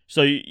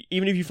 So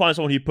even if you find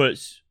someone who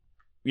puts,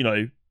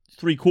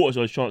 3/4 of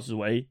those chances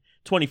away,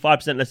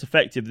 25% less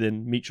effective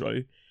than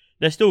Mitro,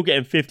 they're still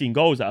getting 15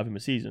 goals out of him a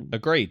season.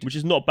 Agreed. Which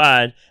is not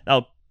bad.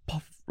 That'll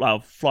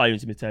fly you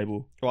into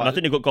mid-table. Right. And I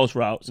think they've got goals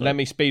for out. So. Let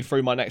me speed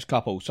through my next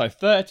couple. So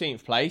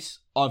 13th place,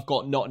 I've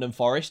got Nottingham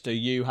Forest, who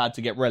you had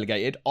to get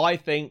relegated. I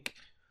think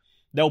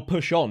they'll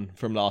push on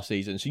from last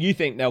season. So you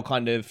think they'll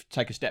kind of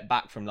take a step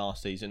back from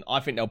last season. I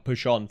think they'll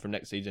push on from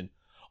next season.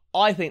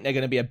 I think they're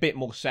going to be a bit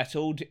more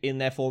settled in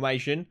their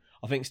formation.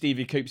 I think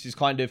Stevie Coops is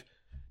kind of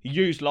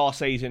used last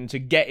season to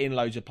get in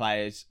loads of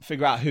players,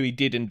 figure out who he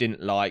did and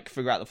didn't like,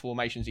 figure out the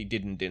formations he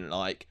did and didn't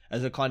like,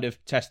 as a kind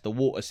of test the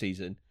water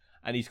season.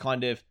 And he's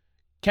kind of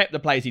kept the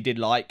players he did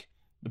like.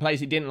 The players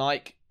he didn't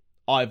like,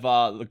 either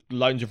the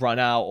loans have run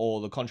out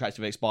or the contracts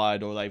have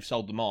expired or they've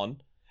sold them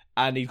on.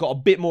 And he's got a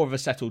bit more of a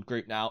settled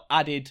group now.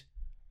 Added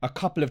a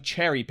couple of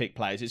cherry-pick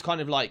players. It's kind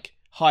of like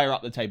higher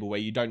up the table where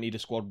you don't need a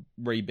squad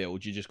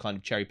rebuild. You're just kind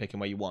of cherry-picking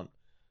where you want.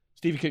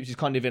 Stevie Coops is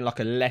kind of in like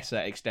a lesser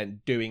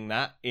extent doing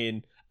that.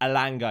 In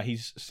Elanga,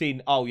 he's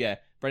seen,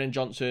 Brennan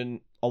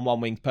Johnson on one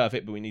wing's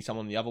perfect, but we need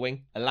someone on the other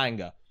wing.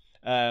 Elanga.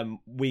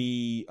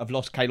 We have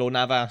lost Keylor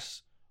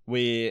Navas.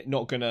 We're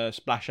not going to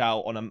splash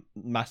out on a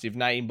massive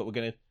name, but we're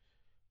going to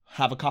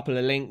have a couple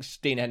of links.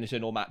 Dean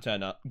Henderson or Matt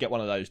Turner. Get one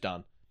of those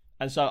done.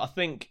 And so I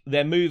think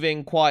they're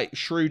moving quite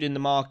shrewd in the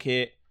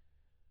market.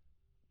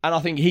 And I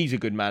think he's a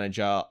good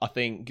manager. I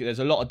think there's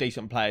a lot of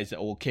decent players that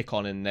will kick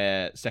on in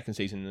their second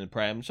season in the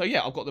Prem. So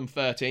yeah, I've got them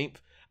 13th.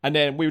 And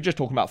then we were just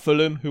talking about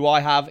Fulham, who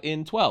I have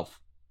in 12th.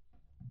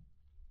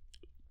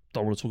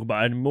 Don't want to talk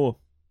about it anymore.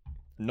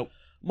 Nope.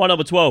 My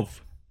number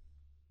 12.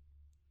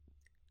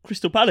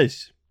 Crystal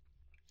Palace.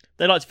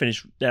 They like to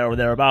finish there or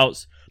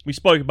thereabouts. We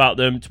spoke about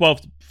them.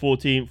 12th to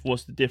 14th.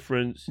 What's the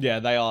difference? Yeah,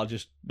 they are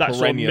just that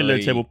sort of middle of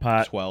the table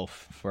pack. 12th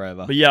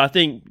forever. But yeah, I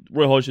think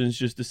Roy Hodgson's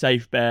just a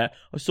safe bet.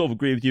 I sort of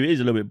agree with you. It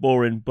is a little bit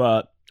boring,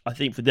 but I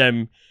think for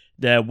them,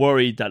 they're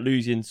worried that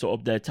losing sort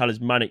of their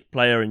talismanic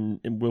player in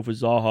Wilfred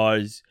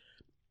Zaha is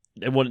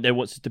they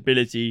want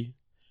stability.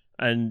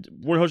 And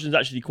Roy Hodgson's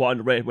actually quite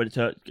underrated when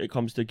it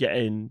comes to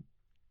getting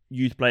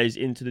youth players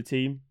into the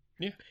team.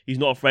 Yeah, he's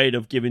not afraid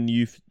of giving the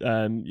youth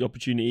the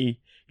opportunity.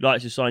 He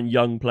likes to sign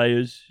young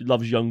players. He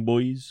loves young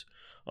boys.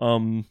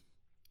 Don't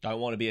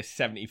want to be a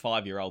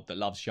 75-year-old that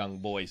loves young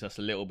boys. That's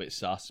a little bit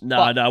sus.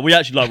 No, we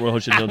actually like Roy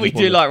Hodgson. We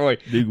do like Roy.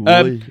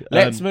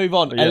 Let's move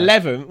on. Yeah.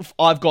 11th,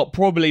 I've got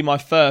probably my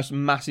first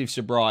massive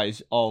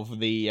surprise of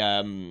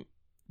the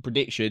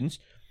predictions.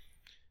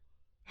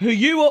 Who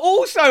you were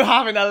also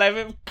having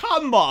 11th.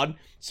 Come on.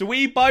 So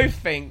we both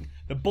think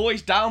the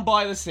boys down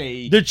by the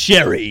sea, the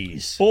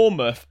Cherries,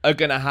 Bournemouth, are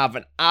going to have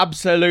an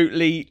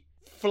absolutely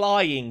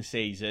flying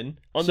season.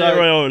 On the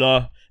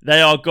Areola,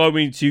 they are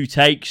going to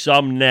take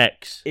some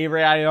necks.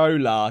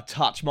 Areola,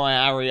 touch my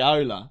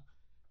areola.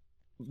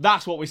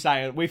 That's what we're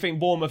saying. We think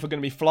Bournemouth are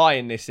going to be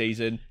flying this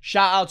season.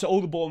 Shout out to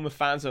all the Bournemouth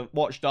fans that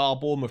watched our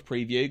Bournemouth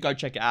preview. Go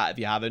check it out if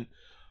you haven't.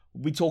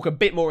 We talk a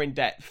bit more in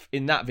depth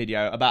in that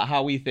video about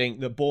how we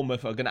think that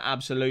Bournemouth are going to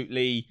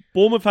absolutely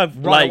run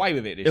away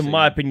with it this season.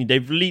 My opinion,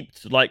 they've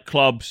leaped like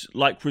clubs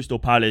like Crystal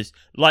Palace,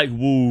 like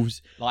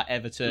Wolves, like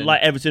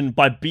Everton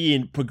by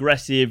being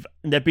progressive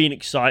and they're being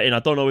exciting. I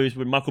don't know if it's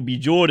with Michael B.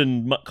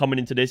 Jordan coming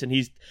into this and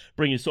he's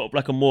bringing sort of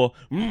like a more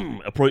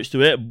approach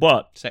to it,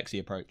 but sexy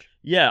approach.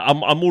 Yeah,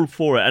 I'm all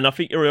for it, and I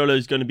think Areola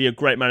is going to be a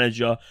great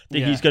manager. I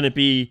think he's going to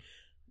be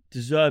De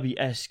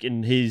Zerbi-esque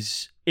in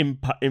his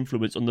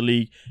influence on the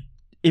league.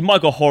 It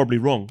might go horribly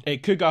wrong.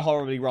 It could go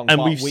horribly wrong.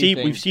 And we've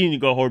seen it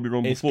go horribly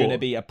wrong before. It's going to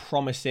be a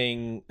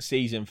promising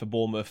season for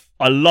Bournemouth.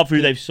 I love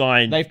who they've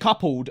signed. They've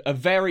coupled a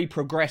very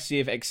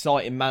progressive,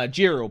 exciting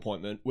managerial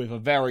appointment with a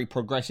very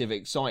progressive,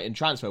 exciting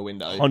transfer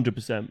window.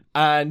 100%.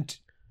 And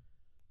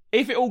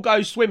if it all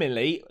goes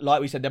swimmingly, like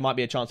we said, there might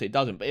be a chance it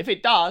doesn't. But if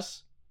it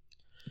does,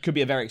 it could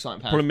be a very exciting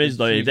problem is,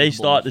 though, if they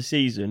start the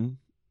season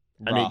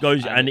and it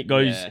goes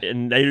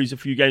and they lose a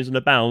few games on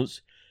the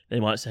bounce, they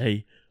might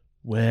say,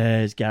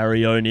 where's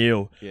Gary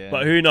O'Neill? Yeah.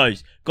 But who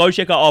knows? Go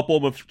check out our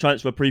Bournemouth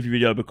transfer preview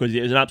video because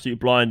it was an absolute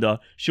blinder.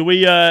 Shall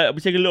we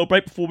take a little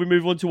break before we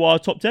move on to our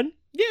top 10?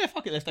 Yeah,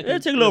 fuck it. Let's take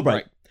a little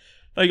break.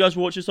 Thank you guys for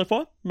watching so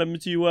far. Remember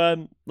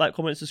to like,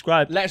 comment,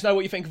 subscribe. Let us know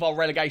what you think of our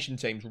relegation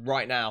teams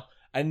right now.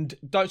 And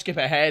don't skip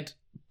ahead,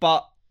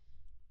 but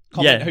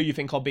comment who you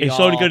think will be It's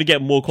only going to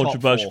get more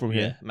controversial from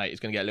here. Yeah, mate, it's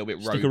going to get a little bit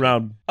rogue. Stick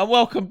around. And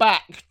welcome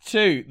back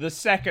to the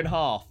second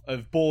half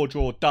of Bore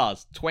Draw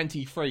Does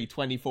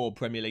 23-24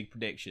 Premier League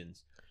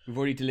predictions. We've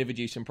already delivered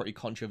you some pretty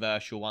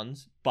controversial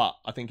ones, but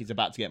I think it's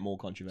about to get more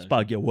controversial. It's about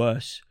to get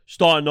worse.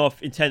 Starting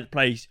off in 10th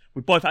place,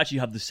 we both actually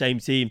have the same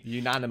team.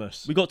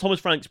 Unanimous. We got Thomas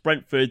Frank's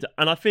Brentford,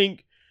 and I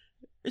think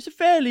it's a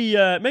fairly,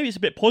 maybe it's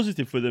a bit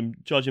positive for them,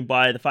 judging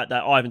by the fact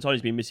that Ivan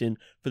Toney's been missing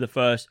for the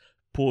first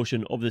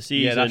portion of the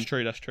season. Yeah, that's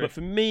true. But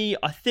for me,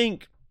 I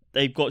think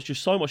they've got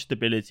just so much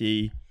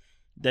stability.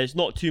 There's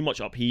not too much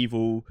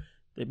upheaval.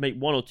 They make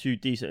 1 or 2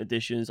 decent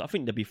additions. I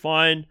think they'll be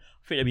fine.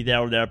 I think they'll be there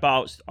or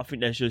thereabouts. I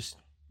think there's just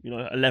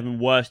 11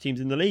 worst teams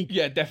in the league.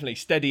 Yeah, definitely.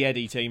 Steady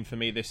Eddie team for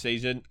me this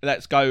season.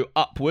 Let's go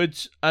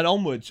upwards and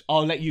onwards.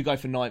 I'll let you go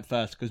for 9th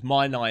first, because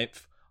my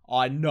 9th,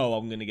 I know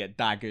I'm going to get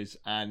daggers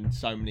and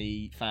so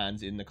many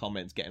fans in the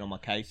comments getting on my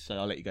case, so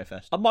I'll let you go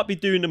first. I might be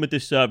doing them a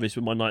disservice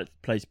with my 9th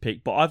place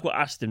pick, but I've got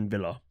Aston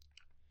Villa.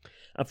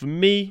 And for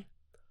me,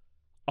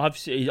 I'm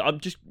just a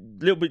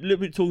little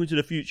bit talking to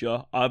the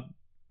future. I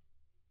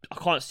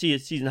can't see a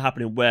season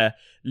happening where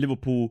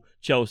Liverpool,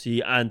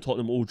 Chelsea and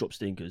Tottenham all drop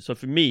stinkers. So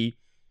for me,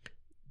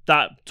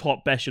 that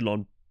top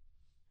echelon,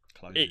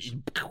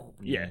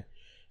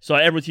 so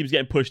every team's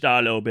getting pushed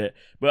out a little bit.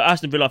 But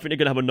Aston Villa, I think they're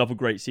going to have another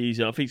great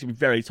season. I think it's going to be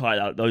very tight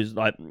out. Those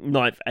like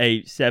 9th,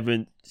 8th,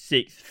 7th,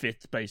 6th,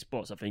 5th place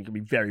spots, I think, will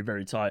be very,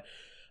 very tight.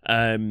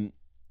 And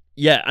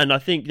I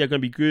think they're going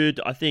to be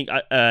good. I think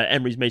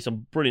Emery's made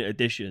some brilliant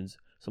additions,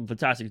 some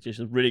fantastic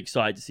additions. Really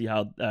excited to see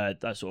how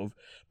that sort of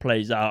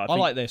plays out. I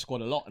like their squad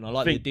a lot, and I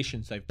like the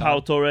additions they've done. Pau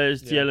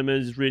Torres,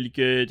 Tielemans is really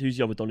good. Who's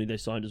the other Donny they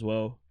signed as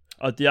well?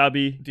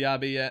 Diaby.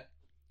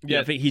 Yeah,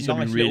 I think he's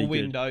going to be really good.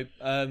 Window.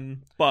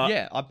 But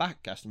yeah, I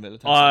back Aston Villa.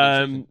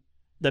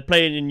 They're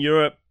playing in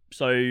Europe,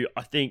 so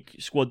I think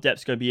squad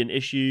depth's going to be an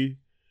issue.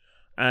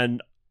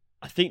 And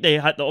I think they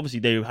had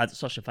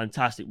such a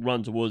fantastic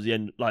run towards the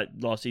end, like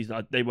last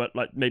season. They were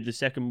like maybe the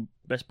second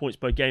best points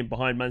per game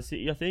behind Man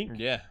City, I think.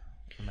 Yeah,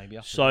 maybe.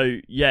 So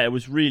yeah, it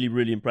was really,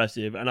 really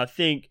impressive. And I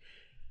think,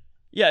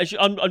 I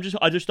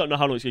just don't know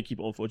how long it's going to keep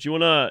it on for. Do you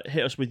want to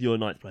hit us with your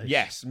 9th place?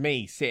 Yes,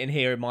 me sitting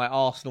here in my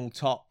Arsenal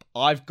top.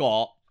 I've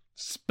got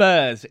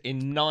Spurs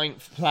in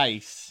 9th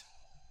place.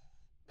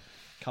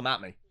 Come at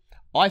me.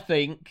 I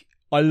think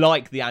I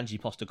like the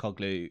Ange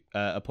Postecoglou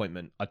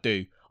appointment. I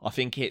do. I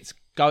think it's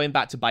going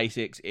back to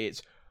basics.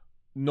 It's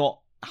not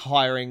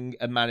hiring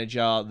a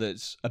manager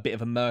that's a bit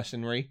of a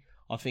mercenary.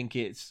 I think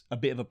it's a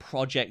bit of a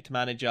project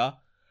manager.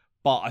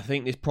 But I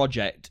think this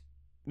project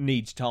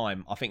needs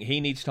time. I think he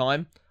needs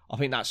time. I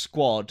think that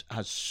squad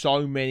has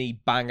so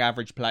many bang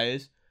average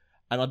players.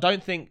 And I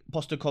don't think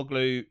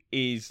Postecoglou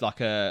is like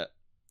a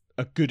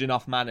good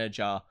enough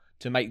manager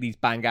to make these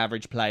bang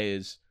average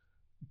players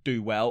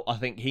do well. I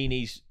think he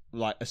needs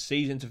like a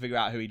season to figure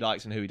out who he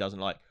likes and who he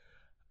doesn't like.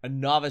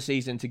 Another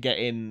season to get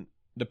in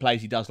the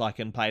players he does like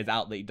and players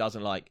out that he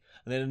doesn't like.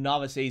 And then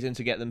another season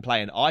to get them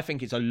playing. I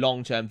think it's a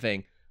long-term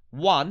thing.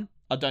 1,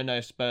 I don't know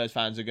if Spurs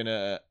fans are going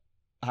to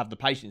have the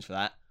patience for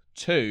that.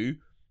 2,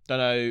 don't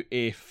know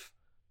if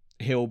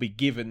he'll be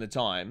given the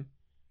time.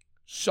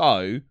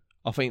 So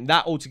I think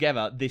that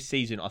altogether, this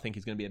season, I think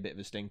is going to be a bit of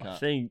a stinker.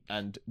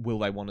 And will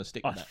they want to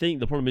stick with that? I think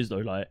the problem is, though,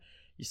 like,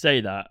 you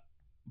say that,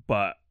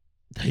 but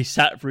they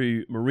sat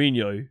through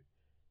Mourinho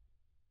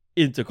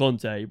into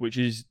Conte, which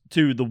is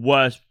 2 of the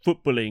worst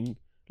footballing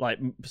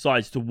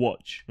sides to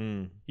watch.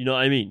 You know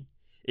what I mean?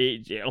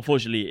 It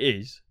unfortunately, it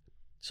is.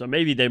 So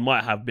maybe they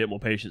might have a bit more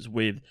patience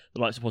with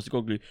the likes of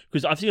Postecoglou.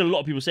 Because I've seen a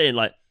lot of people saying,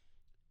 like,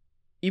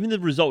 even the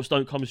results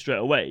don't come straight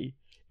away.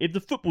 If the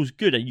football's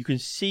good and you can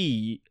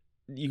see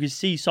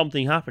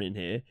something happening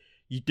here,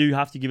 you do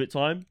have to give it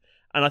time.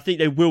 And I think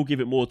they will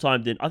give it more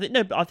time than I think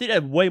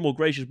they're way more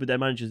gracious with their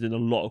managers than a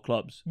lot of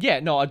clubs.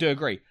 Yeah, no, I do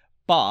agree.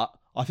 But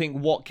I think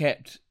what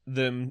kept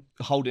them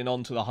holding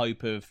on to the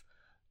hope of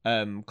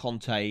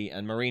Conte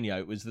and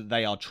Mourinho was that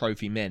they are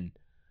trophy men.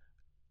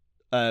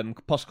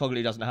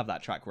 Postecoglou doesn't have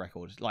that track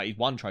record. Like, he's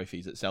won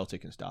trophies at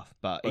Celtic and stuff,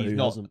 but he's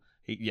not.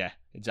 Yeah,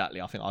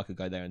 exactly. I think I could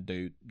go there and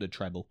do the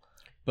treble,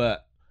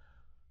 but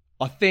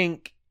I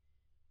think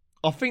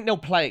they'll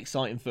play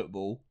exciting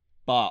football,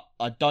 but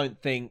I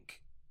don't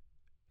think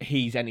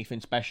he's anything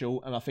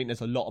special. And I think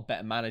there's a lot of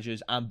better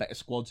managers and better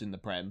squads in the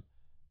Prem.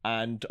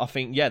 And I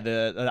think,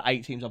 the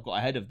 8 teams I've got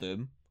ahead of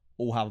them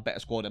all have a better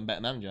squad and better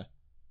manager.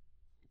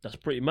 That's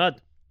pretty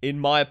mad. In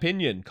my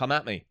opinion. Come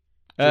at me.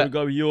 Do you want to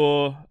go with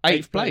your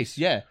 8th place?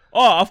 Yeah.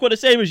 Oh, I've got the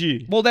same as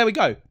you. Well, there we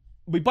go.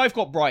 We both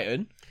got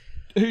Brighton.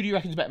 Who do you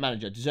reckon's a better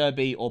manager, De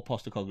Zerbi or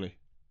Postecoglou?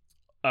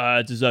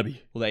 De Zerbi.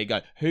 Well, there you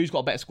go. Who's got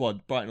a better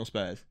squad, Brighton or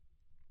Spurs?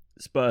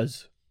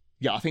 Spurs.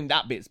 Yeah, I think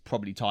that bit's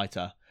probably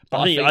tighter.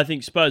 But I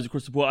think Spurs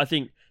across the board. I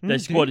think their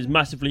squad is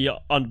massively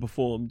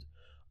underperformed.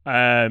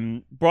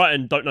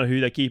 Brighton don't know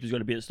who their keeper's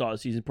going to be at the start of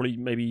the season. Probably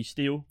maybe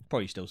Steele.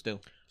 Probably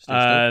still.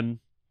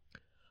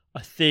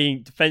 I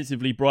think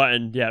defensively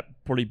Brighton,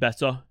 probably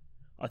better.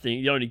 I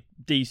think the only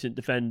decent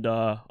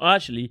defender. I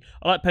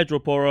like Pedro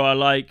Porro. I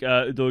like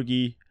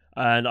Udogie,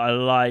 and I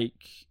like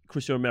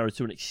Cristian Romero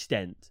to an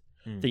extent.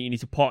 I think you need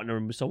to partner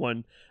him with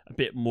someone a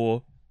bit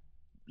more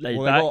laid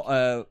back. They've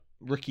got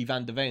Ricky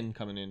van der Ven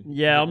coming in.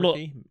 Yeah, I'm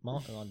Ricky?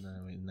 Martin? I don't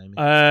know what his name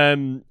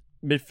is.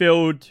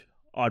 Midfield,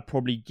 I'd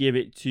probably give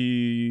it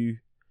to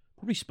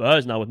probably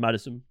Spurs now with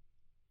Maddison.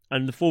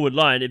 And the forward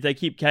line, if they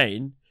keep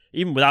Kane,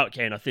 even without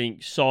Kane, I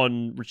think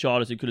Son,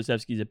 Richarlison,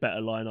 Kulusevski is a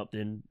better lineup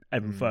than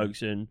Evan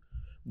Ferguson,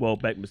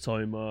 Welbeck,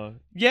 Matoma.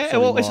 Yeah,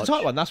 well, it's a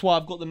tight one. That's why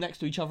I've got them next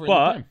to each other in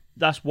the Prem.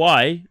 That's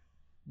why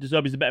De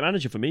Zerbi's the better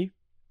manager for me.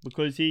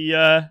 Because he...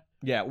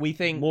 we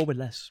think... More with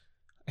less.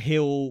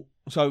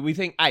 So we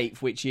think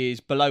 8th, which is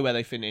below where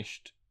they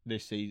finished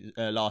this season,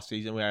 last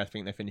season, where I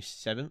think they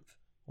finished 7th,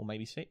 or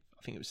maybe 6th.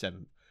 I think it was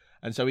 7th.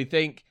 And so we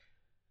think...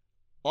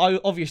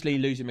 Obviously,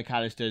 losing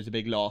McAllister is a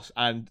big loss,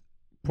 and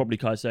probably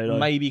Caicedo.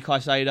 Maybe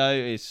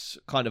Caicedo is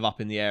kind of up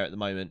in the air at the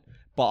moment.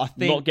 But I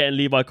think... Not getting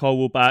Levi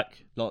Colwill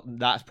back.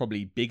 That's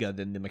probably bigger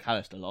than the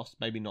McAllister loss.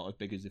 Maybe not as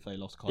big as if they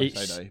lost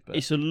Caicedo.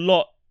 It's a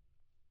lot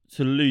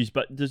to lose,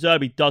 but De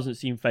Zerbi doesn't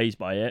seem fazed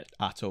by it.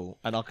 At all.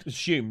 And I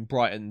assume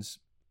Brighton's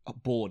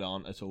board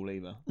aren't at all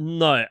either.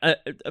 No.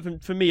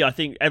 For me, I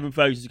think Evan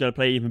Ferguson is going to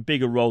play an even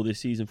bigger role this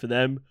season for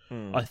them.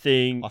 I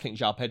think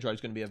João Pedro is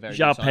going to be a very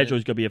João Pedro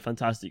is going to be a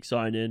fantastic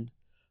signing.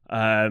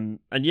 And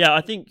yeah,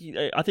 I think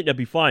they'll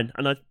be fine,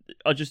 and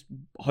I just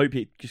hope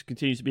it just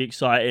continues to be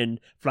exciting,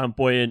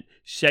 flamboyant,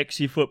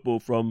 sexy football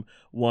from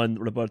one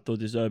Roberto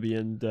De Zerbi.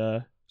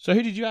 And so,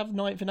 who did you have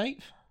 9th and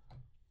 8th?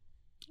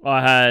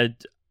 I had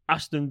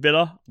Aston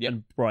Villa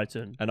and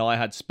Brighton, and I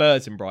had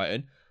Spurs and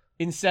Brighton.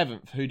 In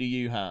 7th, who do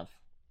you have?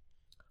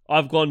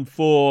 I've gone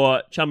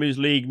for Champions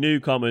League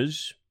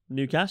newcomers,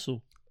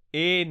 Newcastle.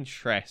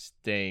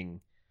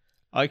 Interesting.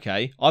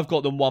 Okay, I've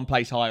got them one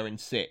place higher in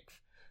 6th.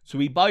 So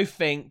we both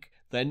think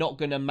they're not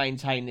going to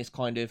maintain this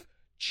kind of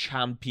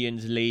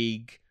Champions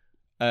League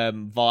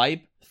vibe.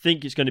 I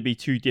think it's going to be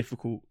too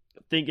difficult.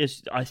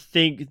 I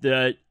think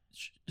the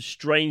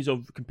strains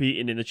of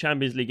competing in the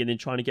Champions League and then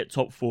trying to get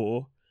top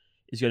 4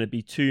 is going to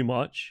be too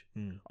much.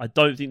 I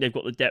don't think they've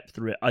got the depth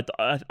through it.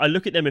 I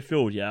look at their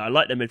midfield, I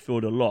like their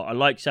midfield a lot. I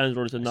like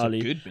Sandro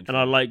Tonali and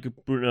I like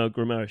Bruno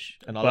Guimaraes.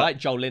 And I like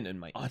Joe Linton,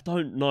 mate. I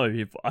don't know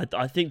if...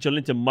 I think Joe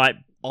Linton might...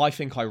 I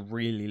think I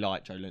really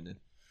like Joe Linton.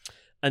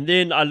 And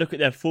then I look at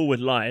their forward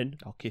line.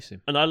 I'll kiss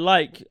him. And I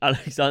like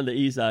Alexander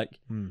Isak.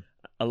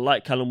 I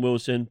like Callum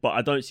Wilson, but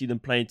I don't see them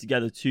playing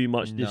together too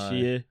much this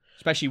year.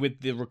 Especially with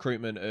the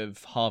recruitment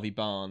of Harvey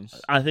Barnes.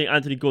 I think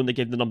Anthony Gordon, they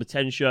gave the number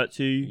 10 shirt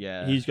to.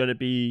 Yeah. He's going to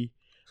be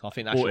so I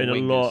think that's your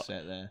wingers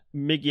set there.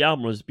 Miggy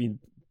Almiron's been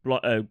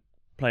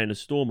playing a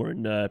stormer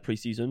in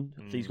pre-season.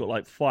 I think he's got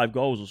like 5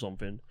 goals or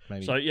something.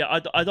 Maybe. So yeah,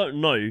 I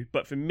don't know.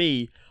 But for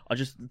me, I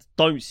just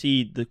don't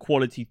see the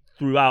quality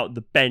throughout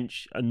the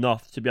bench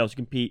enough to be able to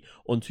compete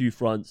on 2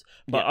 fronts.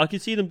 But I can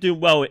see them doing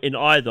well in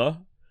either.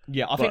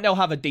 Yeah, I think they'll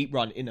have a deep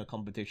run in a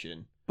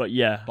competition. But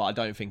I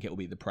don't think it'll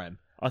be the Prem.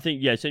 I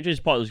think St James's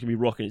Park is going to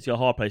be rocking. It's a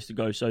hard place to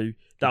go, so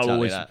that will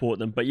always support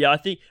them. But yeah, I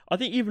think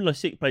even a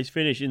 6th place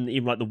finish isn't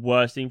even like the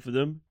worst thing for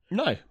them.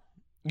 No.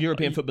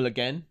 European football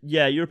again.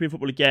 Yeah, European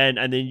football again,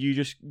 and then you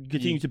just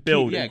continue to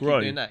build and grow.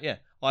 Keep doing that, yeah.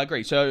 I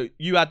agree. So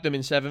you had them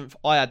in 7th,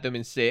 I had them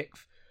in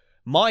 6th.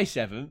 My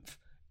 7th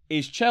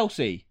is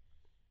Chelsea.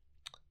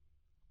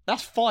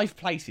 That's 5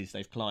 places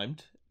they've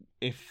climbed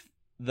if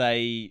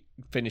they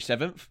finish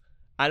 7th.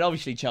 And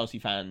obviously Chelsea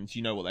fans,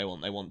 you know what they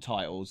want. They want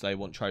titles, they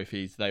want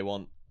trophies, they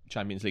want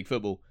Champions League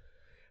football.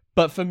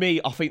 But for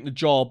me, I think the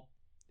job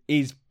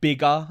is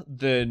bigger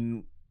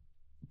than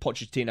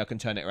Pochettino can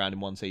turn it around in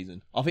one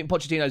season. I think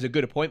Pochettino is a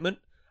good appointment,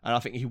 and I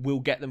think he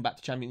will get them back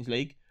to Champions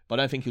League, but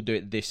I don't think he'll do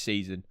it this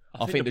season.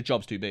 I think the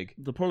job's too big.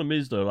 The problem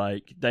is, though,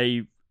 like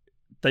they've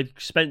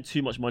spent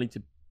too much money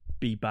to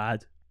be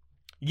bad.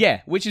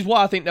 Yeah, which is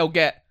why I think they'll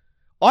get...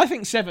 I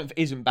think 7th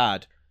isn't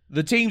bad.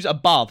 The teams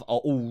above are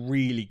all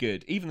really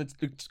good. Even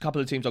the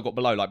couple of teams I've got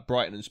below, like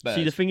Brighton and Spurs.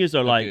 See, the thing is,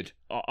 though, like,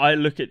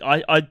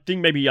 I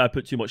think maybe I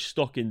put too much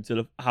stock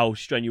into how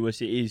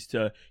strenuous it is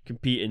to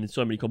compete in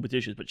so many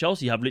competitions. But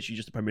Chelsea have literally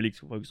just the Premier League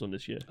to focus on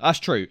this year. That's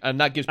true. And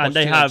that gives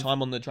Pochettino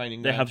time on the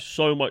training ground. They have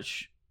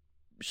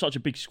such a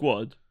big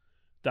squad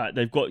that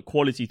they've got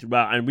quality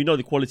throughout. And we know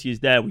the quality is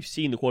there. We've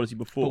seen the quality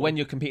before. But when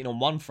you're competing on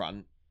one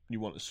front, you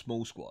want a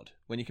small squad.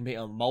 When you're competing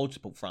on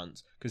multiple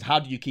fronts, because how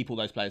do you keep all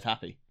those players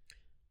happy?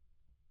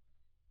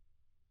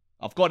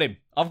 I've got him.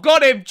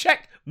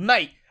 Check,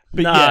 mate.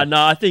 But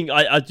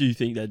I do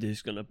think they're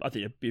just gonna. I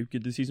think they'll be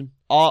good this season.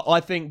 I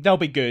think they'll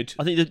be good.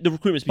 I think the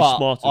recruitment's been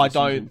smarter. I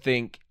don't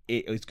think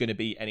it is going to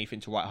be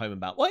anything to write home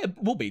about. Well,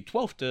 it will be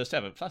 12th to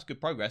 7th. That's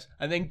good progress.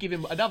 And then give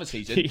him another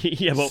season.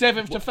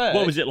 7th to 3rd.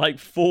 What was it, like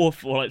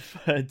 4th or like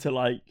 3rd to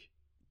like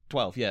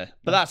 12? Yeah,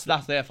 but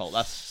that's their fault.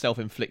 That's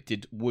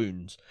self-inflicted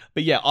wounds.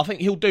 But yeah, I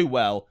think he'll do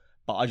well.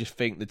 But I just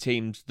think the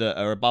teams that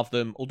are above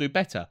them will do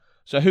better.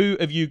 So who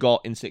have you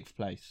got in 6th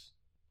place?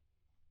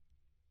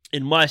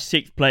 In my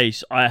 6th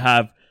place, I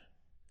have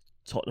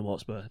Tottenham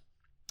Hotspur.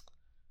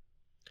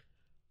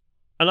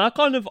 And I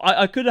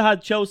could have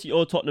had Chelsea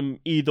or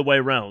Tottenham either way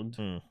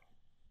round.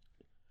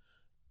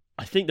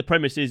 I think the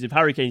premise is if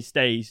Harry Kane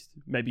stays,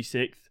 maybe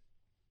 6th.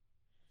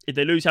 If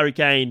they lose Harry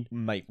Kane,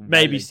 maybe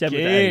 7th or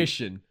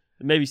 8th.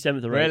 Maybe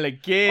 7th or 8th.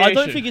 Relegation. I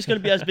don't think it's going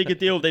to be as big a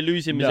deal if they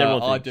lose him as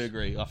everyone thinks. I do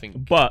agree.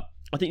 But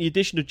I think the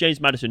addition of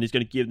James Maddison is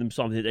going to give them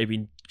something that they've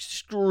been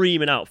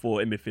screaming out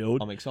for in midfield.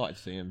 I'm excited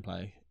to see him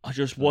play. I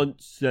just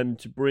want them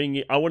to bring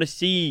it. I want to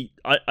see.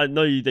 I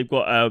know they've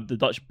got the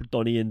Dutch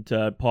Donny and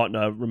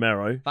partner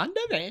Romero. Van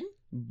der Ven.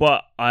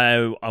 But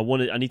I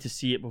need to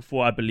see it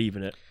before I believe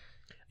in it.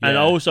 Yeah. And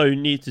I also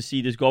need to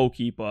see this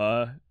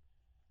goalkeeper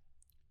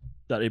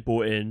that they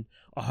brought in.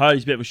 I heard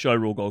he's a bit of a show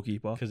rule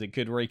goalkeeper. Because it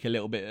could reek a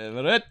little bit of...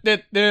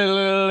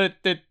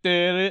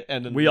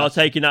 And we are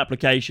taking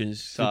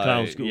applications to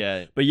clown school.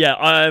 Yeah. But yeah,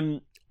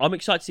 I'm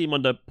excited to see him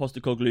under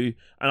Postecoglou.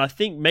 And I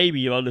think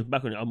maybe, if I look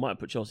back on it, I might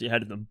put Chelsea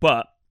ahead of them.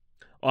 But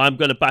I'm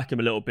going to back him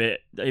a little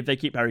bit. If they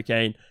keep Harry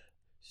Kane,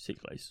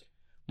 6th place.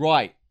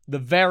 Right. The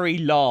very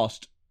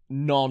last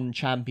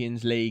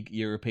non-Champions League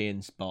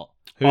European spot.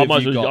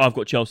 I've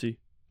got Chelsea.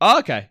 Oh,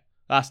 okay.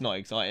 That's not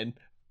exciting.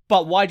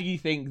 But why do you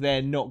think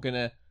they're not going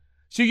to...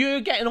 So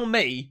you're getting on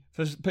me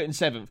for putting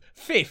 7th.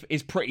 5th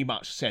is pretty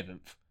much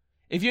 7th.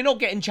 If you're not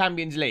getting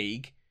Champions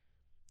League,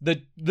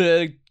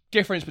 the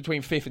difference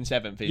between 5th and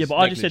 7th is yeah, but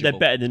I just said they're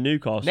better than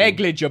Newcastle.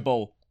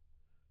 Negligible.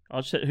 I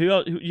just said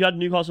who you had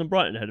Newcastle and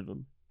Brighton ahead of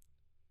them.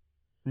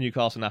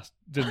 Newcastle and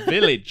Aston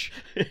Village.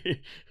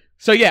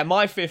 So yeah,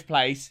 my 5th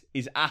place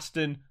is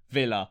Aston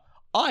Villa.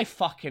 I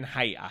fucking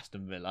hate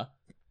Aston Villa.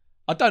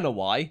 I don't know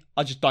why.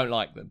 I just don't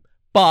like them.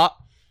 But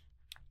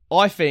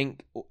I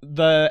think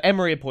the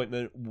Emery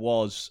appointment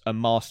was a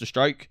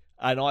masterstroke,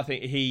 and I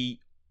think he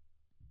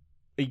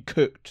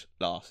cooked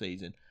last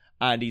season.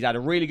 And he's had a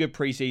really good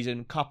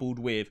preseason, coupled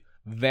with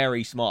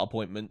very smart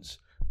appointments.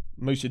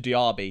 Moussa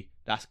Diaby,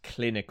 that's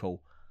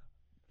clinical.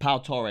 Pau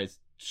Torres,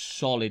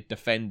 solid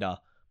defender.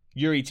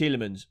 Yuri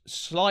Tielemans,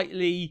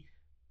 slightly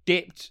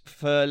dipped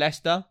for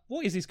Leicester.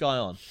 What is this guy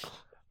on?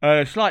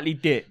 Slightly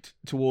dipped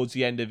towards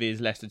the end of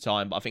his Leicester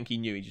time, but I think he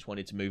knew he just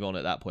wanted to move on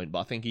at that point. But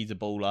I think he's a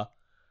baller.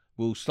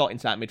 Will slot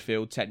into that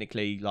midfield,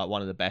 technically like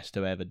one of the best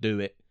to ever do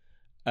it.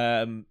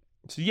 So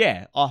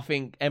yeah, I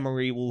think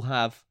Emery will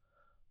have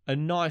a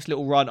nice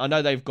little run. I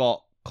know they've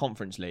got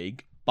Conference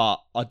League, but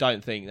I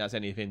don't think that's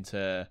anything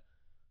to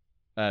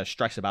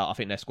stress about. I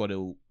think their squad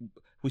will...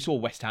 We saw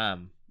West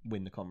Ham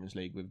win the Conference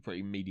League with a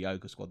pretty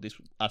mediocre squad. This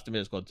Aston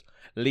Villa squad's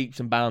leaps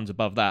and bounds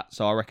above that,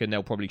 so I reckon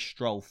they'll probably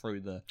stroll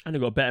through the... And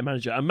they've got a better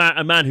manager, a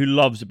man who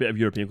loves a bit of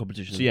European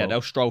competition. So yeah,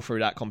 they'll stroll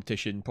through that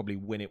competition, probably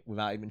win it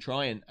without even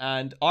trying,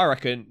 and I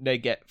reckon they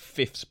get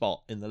 5th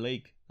spot in the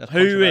league. That's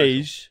who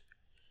is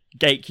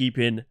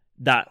gatekeeping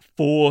that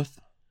 4th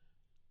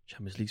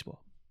Champions League spot?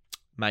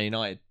 Man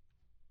United.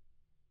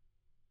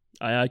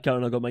 I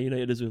got Man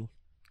United as well.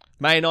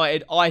 Man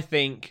United, I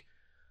think...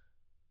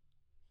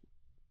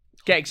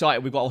 Get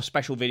excited, we've got a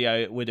special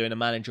video, we're doing a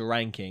manager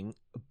ranking,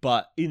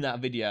 but in that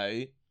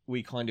video,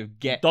 we kind of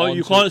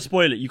you can't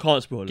spoil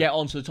it, Get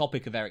onto the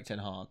topic of Erik ten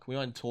Hag. We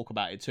won't talk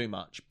about it too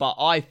much, but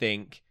I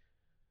think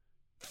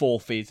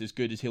 4th is as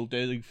good as he'll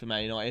do for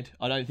Man United.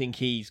 I don't think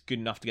he's good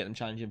enough to get them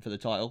challenging for the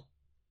title.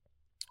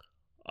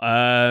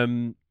 I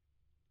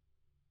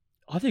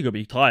think it'll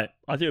be tight.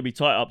 I think it'll be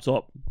tight up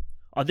top.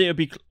 I think it'll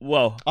be,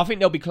 I think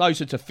they'll be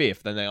closer to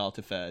 5th than they are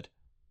to 3rd.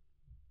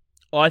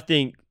 I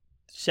think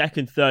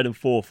 2nd, 3rd and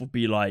 4th will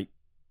be like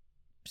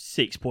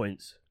 6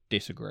 points.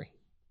 Disagree.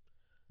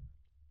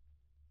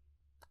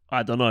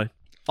 I don't know.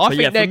 I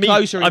think they're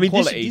closer in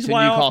quality to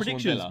Newcastle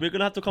and Villa. We're going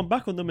to have to come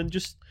back on them and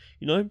just,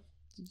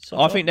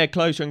 I think they're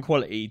closer in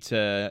quality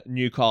to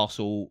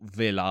Newcastle,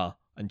 Villa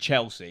and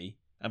Chelsea,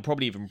 and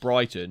probably even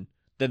Brighton,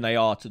 than they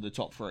are to the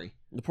top 3.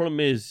 The problem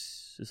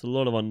is, it's a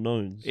lot of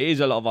unknowns. It is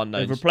a lot of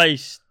unknowns.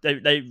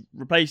 They've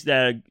replaced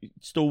their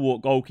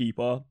stalwart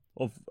goalkeeper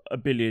of a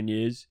billion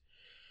years.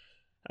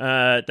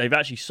 They've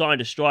actually signed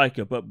a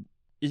striker, but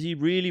is he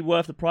really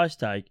worth the price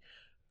tag?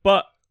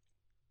 But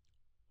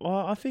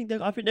I think they're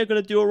going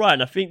to do all right,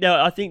 and I think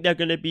they're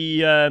going to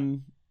be.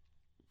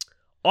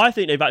 I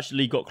think they've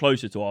actually got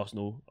closer to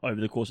Arsenal over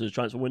the course of the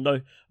transfer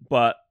window,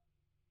 but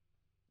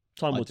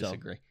time will tell.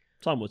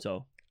 Time will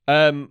tell.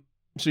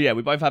 So yeah,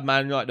 we both have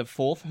Man United at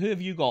 4th. Who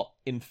have you got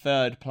in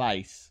 3rd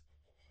place?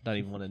 I don't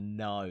even want to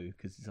know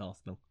because it's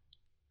Arsenal.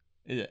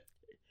 Is it?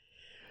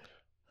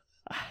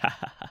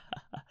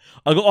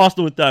 I got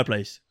Arsenal in 3rd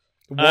place.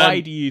 Why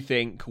do you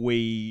think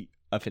we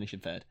are finishing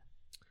 3rd?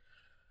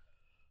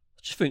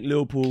 I just think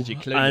Liverpool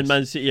and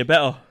Man City are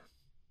better.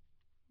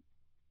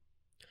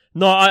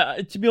 No,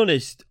 to be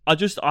honest, I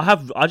just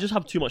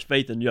have too much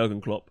faith in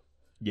Jurgen Klopp.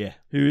 Yeah.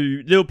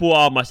 Who Liverpool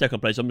are my 2nd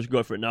place. I'm just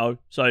going for it now.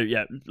 So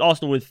yeah,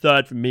 Arsenal in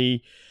 3rd for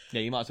me. Yeah,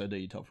 you might as well do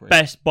your top 3.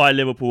 Best by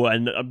Liverpool,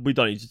 and we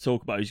don't need to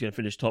talk about who's going to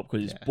finish top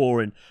because it's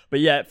boring.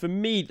 But yeah, for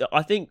me,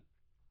 I think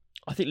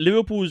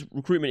Liverpool's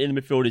recruitment in the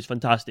midfield is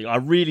fantastic. I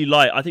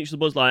think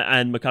Szoboszlai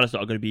and McAllister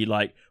are going to be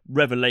like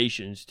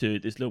revelations to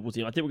this Liverpool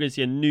team. I think we're going to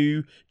see a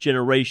new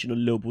generation of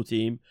Liverpool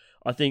team.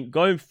 I think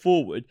going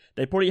forward,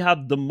 they probably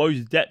have the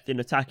most depth in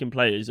attacking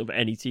players of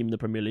any team in the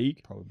Premier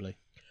League. Probably.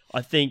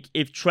 I think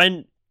if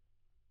Trent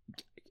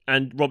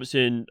and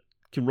Robertson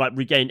can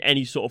regain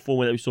any sort of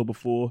form that we saw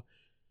before,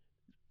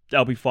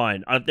 they'll be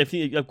fine. I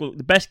think they've got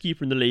the best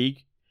keeper in the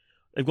league.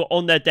 They've got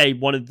on their day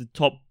one of the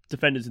top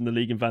defenders in the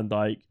league in Van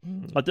Dijk.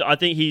 I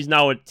think he's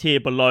now a tier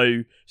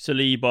below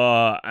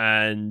Saliba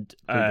and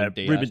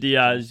Ruben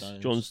Diaz,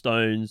 John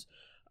Stones.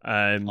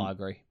 I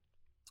agree.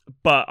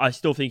 But I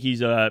still think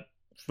he's a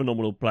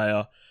phenomenal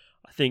player.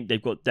 I think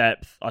they've got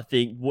depth. I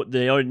think what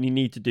they only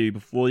need to do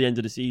before the end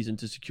of the season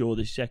to secure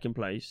the second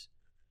place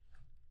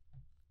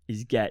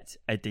is get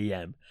a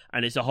DM.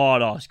 And it's a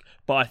hard ask,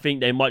 but I think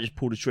they might just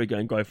pull the trigger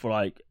and go for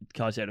like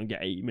Caicedo and get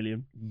 80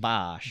 million.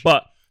 Bash.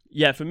 But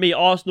yeah, for me,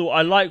 Arsenal,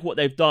 I like what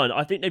they've done.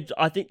 I think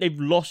they've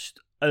lost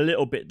a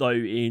little bit though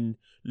in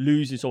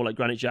losing someone like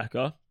Granit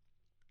Xhaka.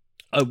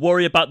 I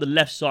worry about the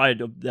left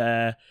side of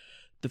their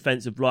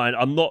defensive line.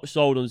 I'm not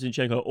sold on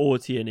Zinchenko or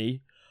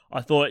Tierney.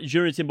 I thought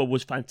Jurriën Timber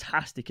was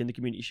fantastic in the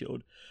Community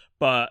Shield,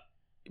 but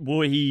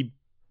will he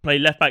play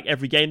left back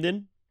every game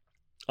then?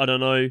 I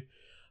don't know.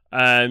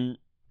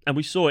 And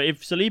we saw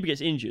if Saliba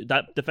gets injured,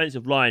 that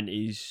defensive line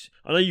is.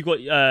 I know you got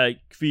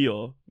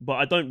Kvio, but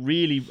I don't.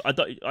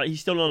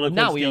 He's still on.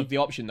 Now we have the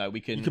option though.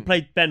 You can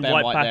play Ben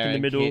White back in the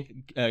middle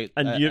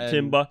and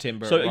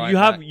Timber. So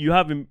right you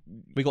have him.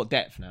 We got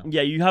depth now.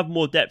 Yeah, you have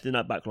more depth in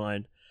that back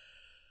line.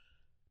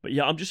 But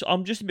yeah, I'm just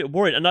a bit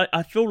worried, and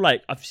I feel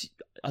like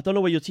I don't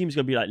know where your team's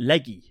going to be like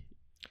leggy.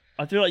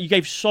 I feel like you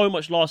gave so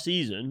much last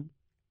season.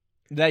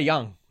 They're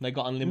young. They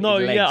got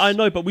unlimited legs. Yeah, I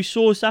know, but we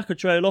saw Saka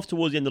trail off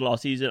towards the end of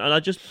last season,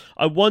 and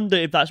I wonder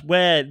if that's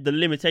where the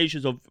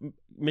limitations of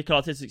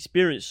Mikel Arteta's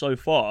experience so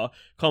far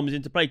comes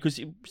into play, because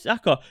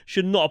Saka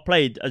should not have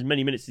played as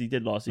many minutes as he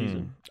did last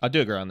season. I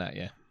do agree on that,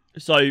 yeah.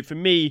 So for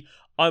me,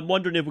 I'm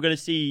wondering if we're going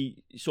to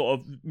see sort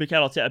of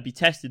Mikel Arteta be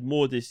tested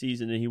more this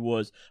season than he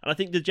was. And I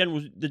think the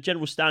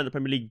general standard of the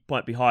Premier League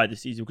might be higher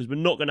this season, because we're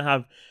not going to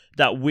have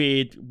that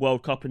weird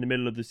World Cup in the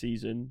middle of the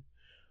season.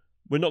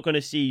 We're not going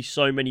to see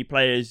so many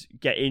players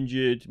get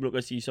injured. We're not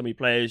going to see so many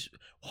players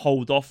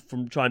hold off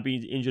from trying to be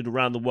injured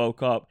around the World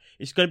Cup.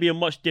 It's going to be a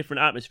much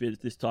different atmosphere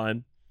this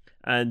time.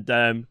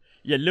 And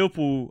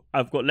Liverpool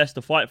have got less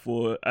to fight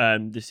for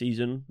this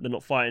season. They're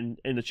not fighting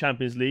in the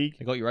Champions League.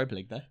 They got Europa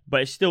League there.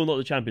 But it's still not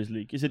the Champions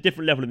League. It's a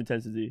different level of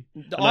intensity.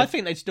 I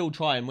think they'd still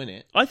try and win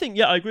it. I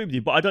agree with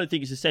you, but I don't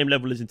think it's the same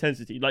level as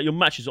intensity. Like, your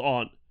matches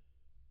aren't.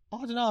 I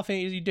don't know. I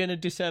think you're doing a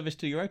disservice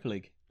to Europa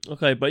League.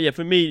 Okay, but yeah,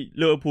 for me,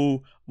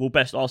 Liverpool will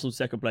best Arsenal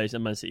second place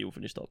and Man City will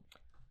finish top.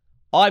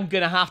 I'm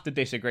going to have to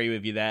disagree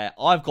with you there.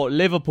 I've got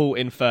Liverpool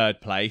in third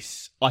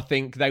place. I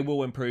think they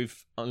will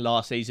improve on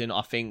last season.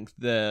 I think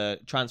the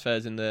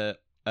transfers in the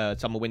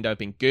summer window have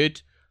been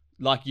good.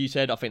 Like you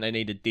said, I think they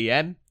need a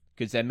DM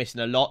because they're missing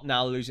a lot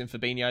now losing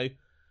Fabinho.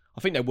 I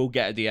think they will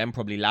get a DM,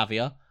 probably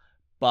Lavia.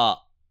 But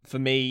for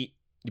me,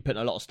 you're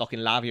putting a lot of stock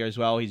in Lavia as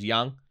well. He's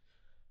young.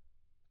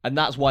 And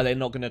that's why they're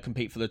not going to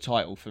compete for the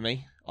title for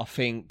me. I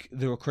think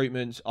the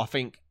recruitment, I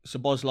think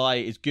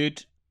Szoboszlai is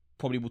good.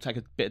 Probably will take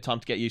a bit of time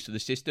to get used to the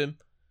system.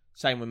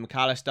 Same with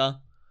McAllister.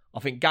 I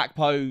think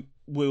Gakpo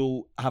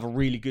will have a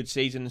really good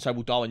season, and so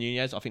will Darwin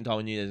Núñez. I think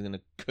Darwin Núñez is going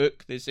to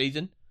cook this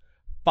season.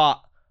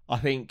 But I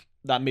think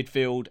that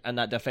midfield and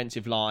that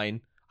defensive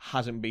line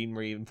hasn't been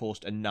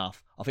reinforced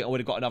enough. I think I would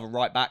have got another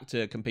right back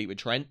to compete with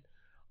Trent.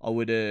 I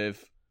would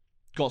have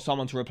got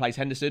someone to replace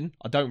Henderson.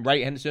 I don't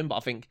rate Henderson, but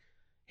I think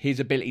his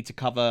ability to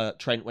cover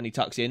Trent when he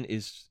tucks in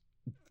is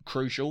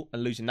crucial,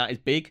 and losing that is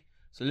big.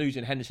 So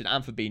losing Henderson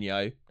and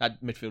Fabinho,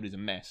 that midfield is a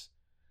mess.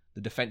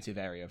 The defensive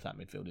area of that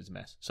midfield is a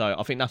mess. So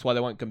I think that's why they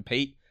won't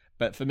compete.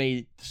 But for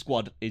me, the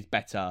squad is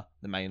better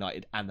than Man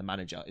United, and the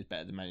manager is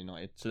better than Man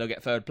United. So they'll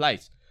get third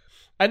place.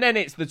 And then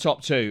it's the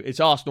top two. It's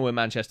Arsenal and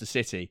Manchester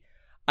City.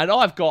 And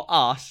I've got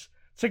us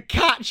to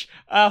catch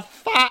a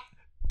fat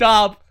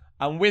dub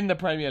and win the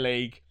Premier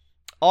League.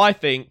 I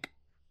think,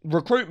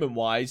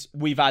 recruitment-wise,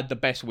 we've had the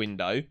best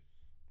window.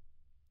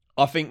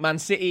 I think Man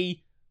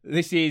City,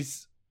 this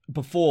is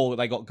before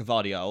they got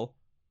Gvardiol.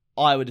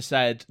 I would have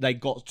said they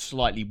got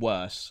slightly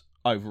worse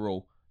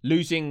overall.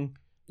 Losing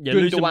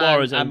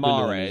Gundogan and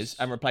Mahrez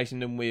and replacing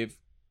them with,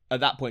 at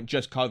that point,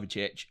 just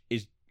Kovacic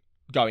is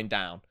going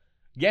down.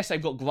 Yes,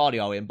 they've got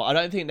Gvardiol in, but I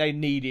don't think they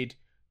needed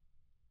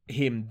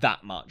him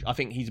that much. I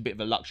think he's a bit of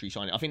a luxury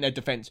signing. I think their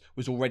defence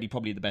was already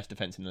probably the best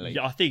defence in the league.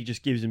 Yeah, I think it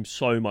just gives him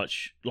so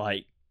much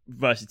like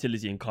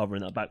versatility and cover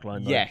in that back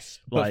line. Yes,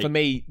 but for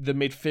me, the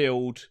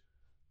midfield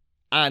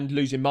and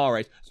losing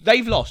Mahrez,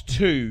 they've lost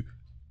two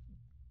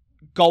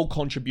goal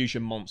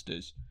contribution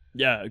monsters.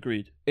 Yeah,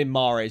 agreed. In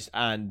Mahrez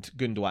and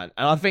Gundogan.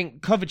 And I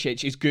think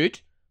Kovacic is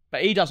good,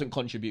 but he doesn't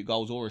contribute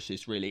goals or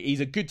assists, really. He's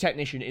a good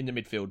technician in the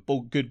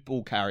midfield, good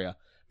ball carrier.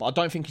 But I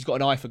don't think he's got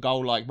an eye for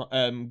goal like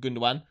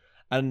Gundogan.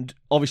 And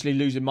obviously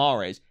losing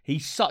Mahrez,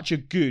 he's such a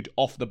good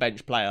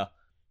off-the-bench player.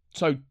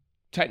 So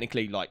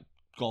technically, like,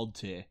 God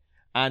tier.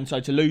 And so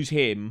to lose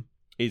him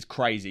is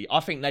crazy. I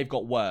think they've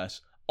got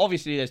worse.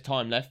 Obviously, there's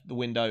time left. The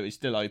window is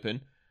still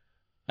open.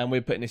 And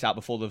we're putting this out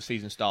before the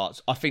season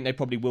starts. I think they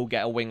probably will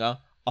get a winger.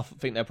 I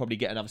think they'll probably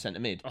get another centre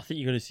mid. I think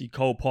you're going to see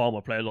Cole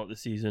Palmer play a lot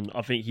this season.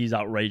 I think he's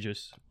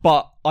outrageous.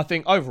 But I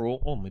think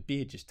overall, my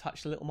beard just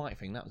touched the little mic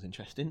thing. That was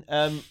interesting.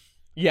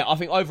 Yeah, I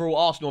think overall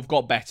Arsenal have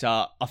got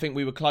better. I think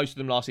we were close to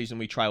them last season.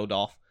 We trailed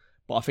off.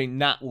 But I think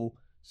that will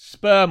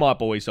spur my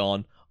boys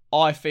on.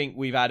 I think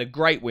we've had a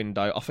great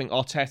window. I think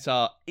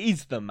Arteta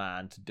is the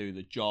man to do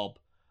the job.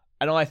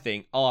 And I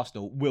think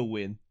Arsenal will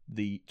win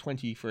the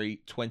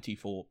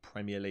 23-24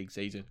 Premier League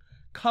season.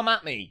 Come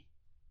at me.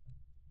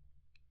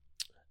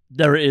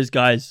 There it is,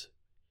 guys.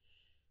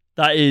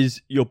 That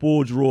is your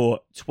Boards Raw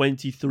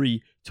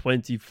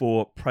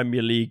 23-24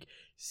 Premier League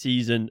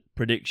season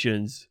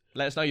predictions.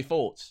 Let us know your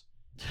thoughts.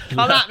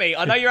 Come at me.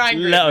 I know you're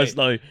angry Let us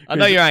know. I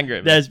know you're angry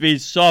at me. There's been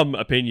some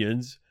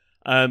opinions.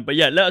 But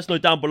yeah, let us know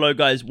down below,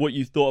 guys, what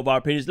you thought of our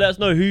opinions. Let us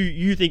know who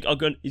you think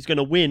is going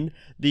to win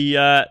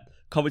the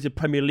coveted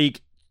Premier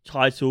League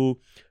title.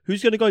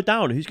 Who's going to go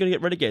down? Who's going to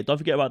get relegated? Don't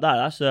forget about that.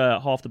 That's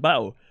half the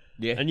battle.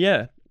 Yeah. And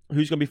yeah,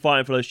 who's going to be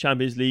fighting for those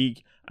Champions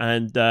League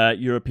and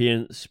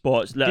European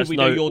spots? Let us know.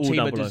 Did we do your team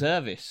a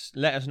disservice?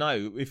 Let us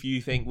know if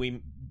you think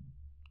we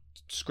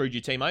screwed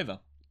your team over.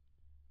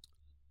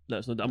 Let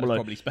us know down below.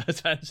 Probably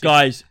Spurs fans.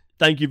 Guys,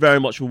 thank you very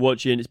much for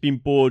watching. It's been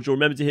Boards Raw.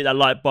 Remember to hit that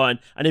like button.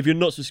 And if you're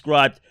not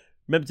subscribed,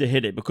 remember to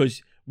hit it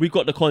because we've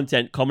got the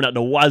content coming out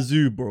the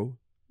wazoo, bro.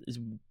 It's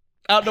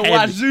out the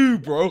wazoo,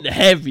 bro.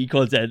 Heavy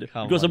content.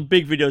 Come We've got on. some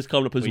big videos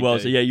coming up as We well.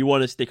 do. So yeah, you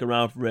want to stick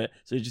around for it.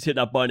 So just hit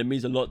that button. It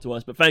means a lot to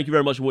us. But thank you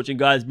very much for watching,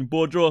 guys. It's been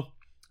Boards Raw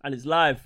and it's live.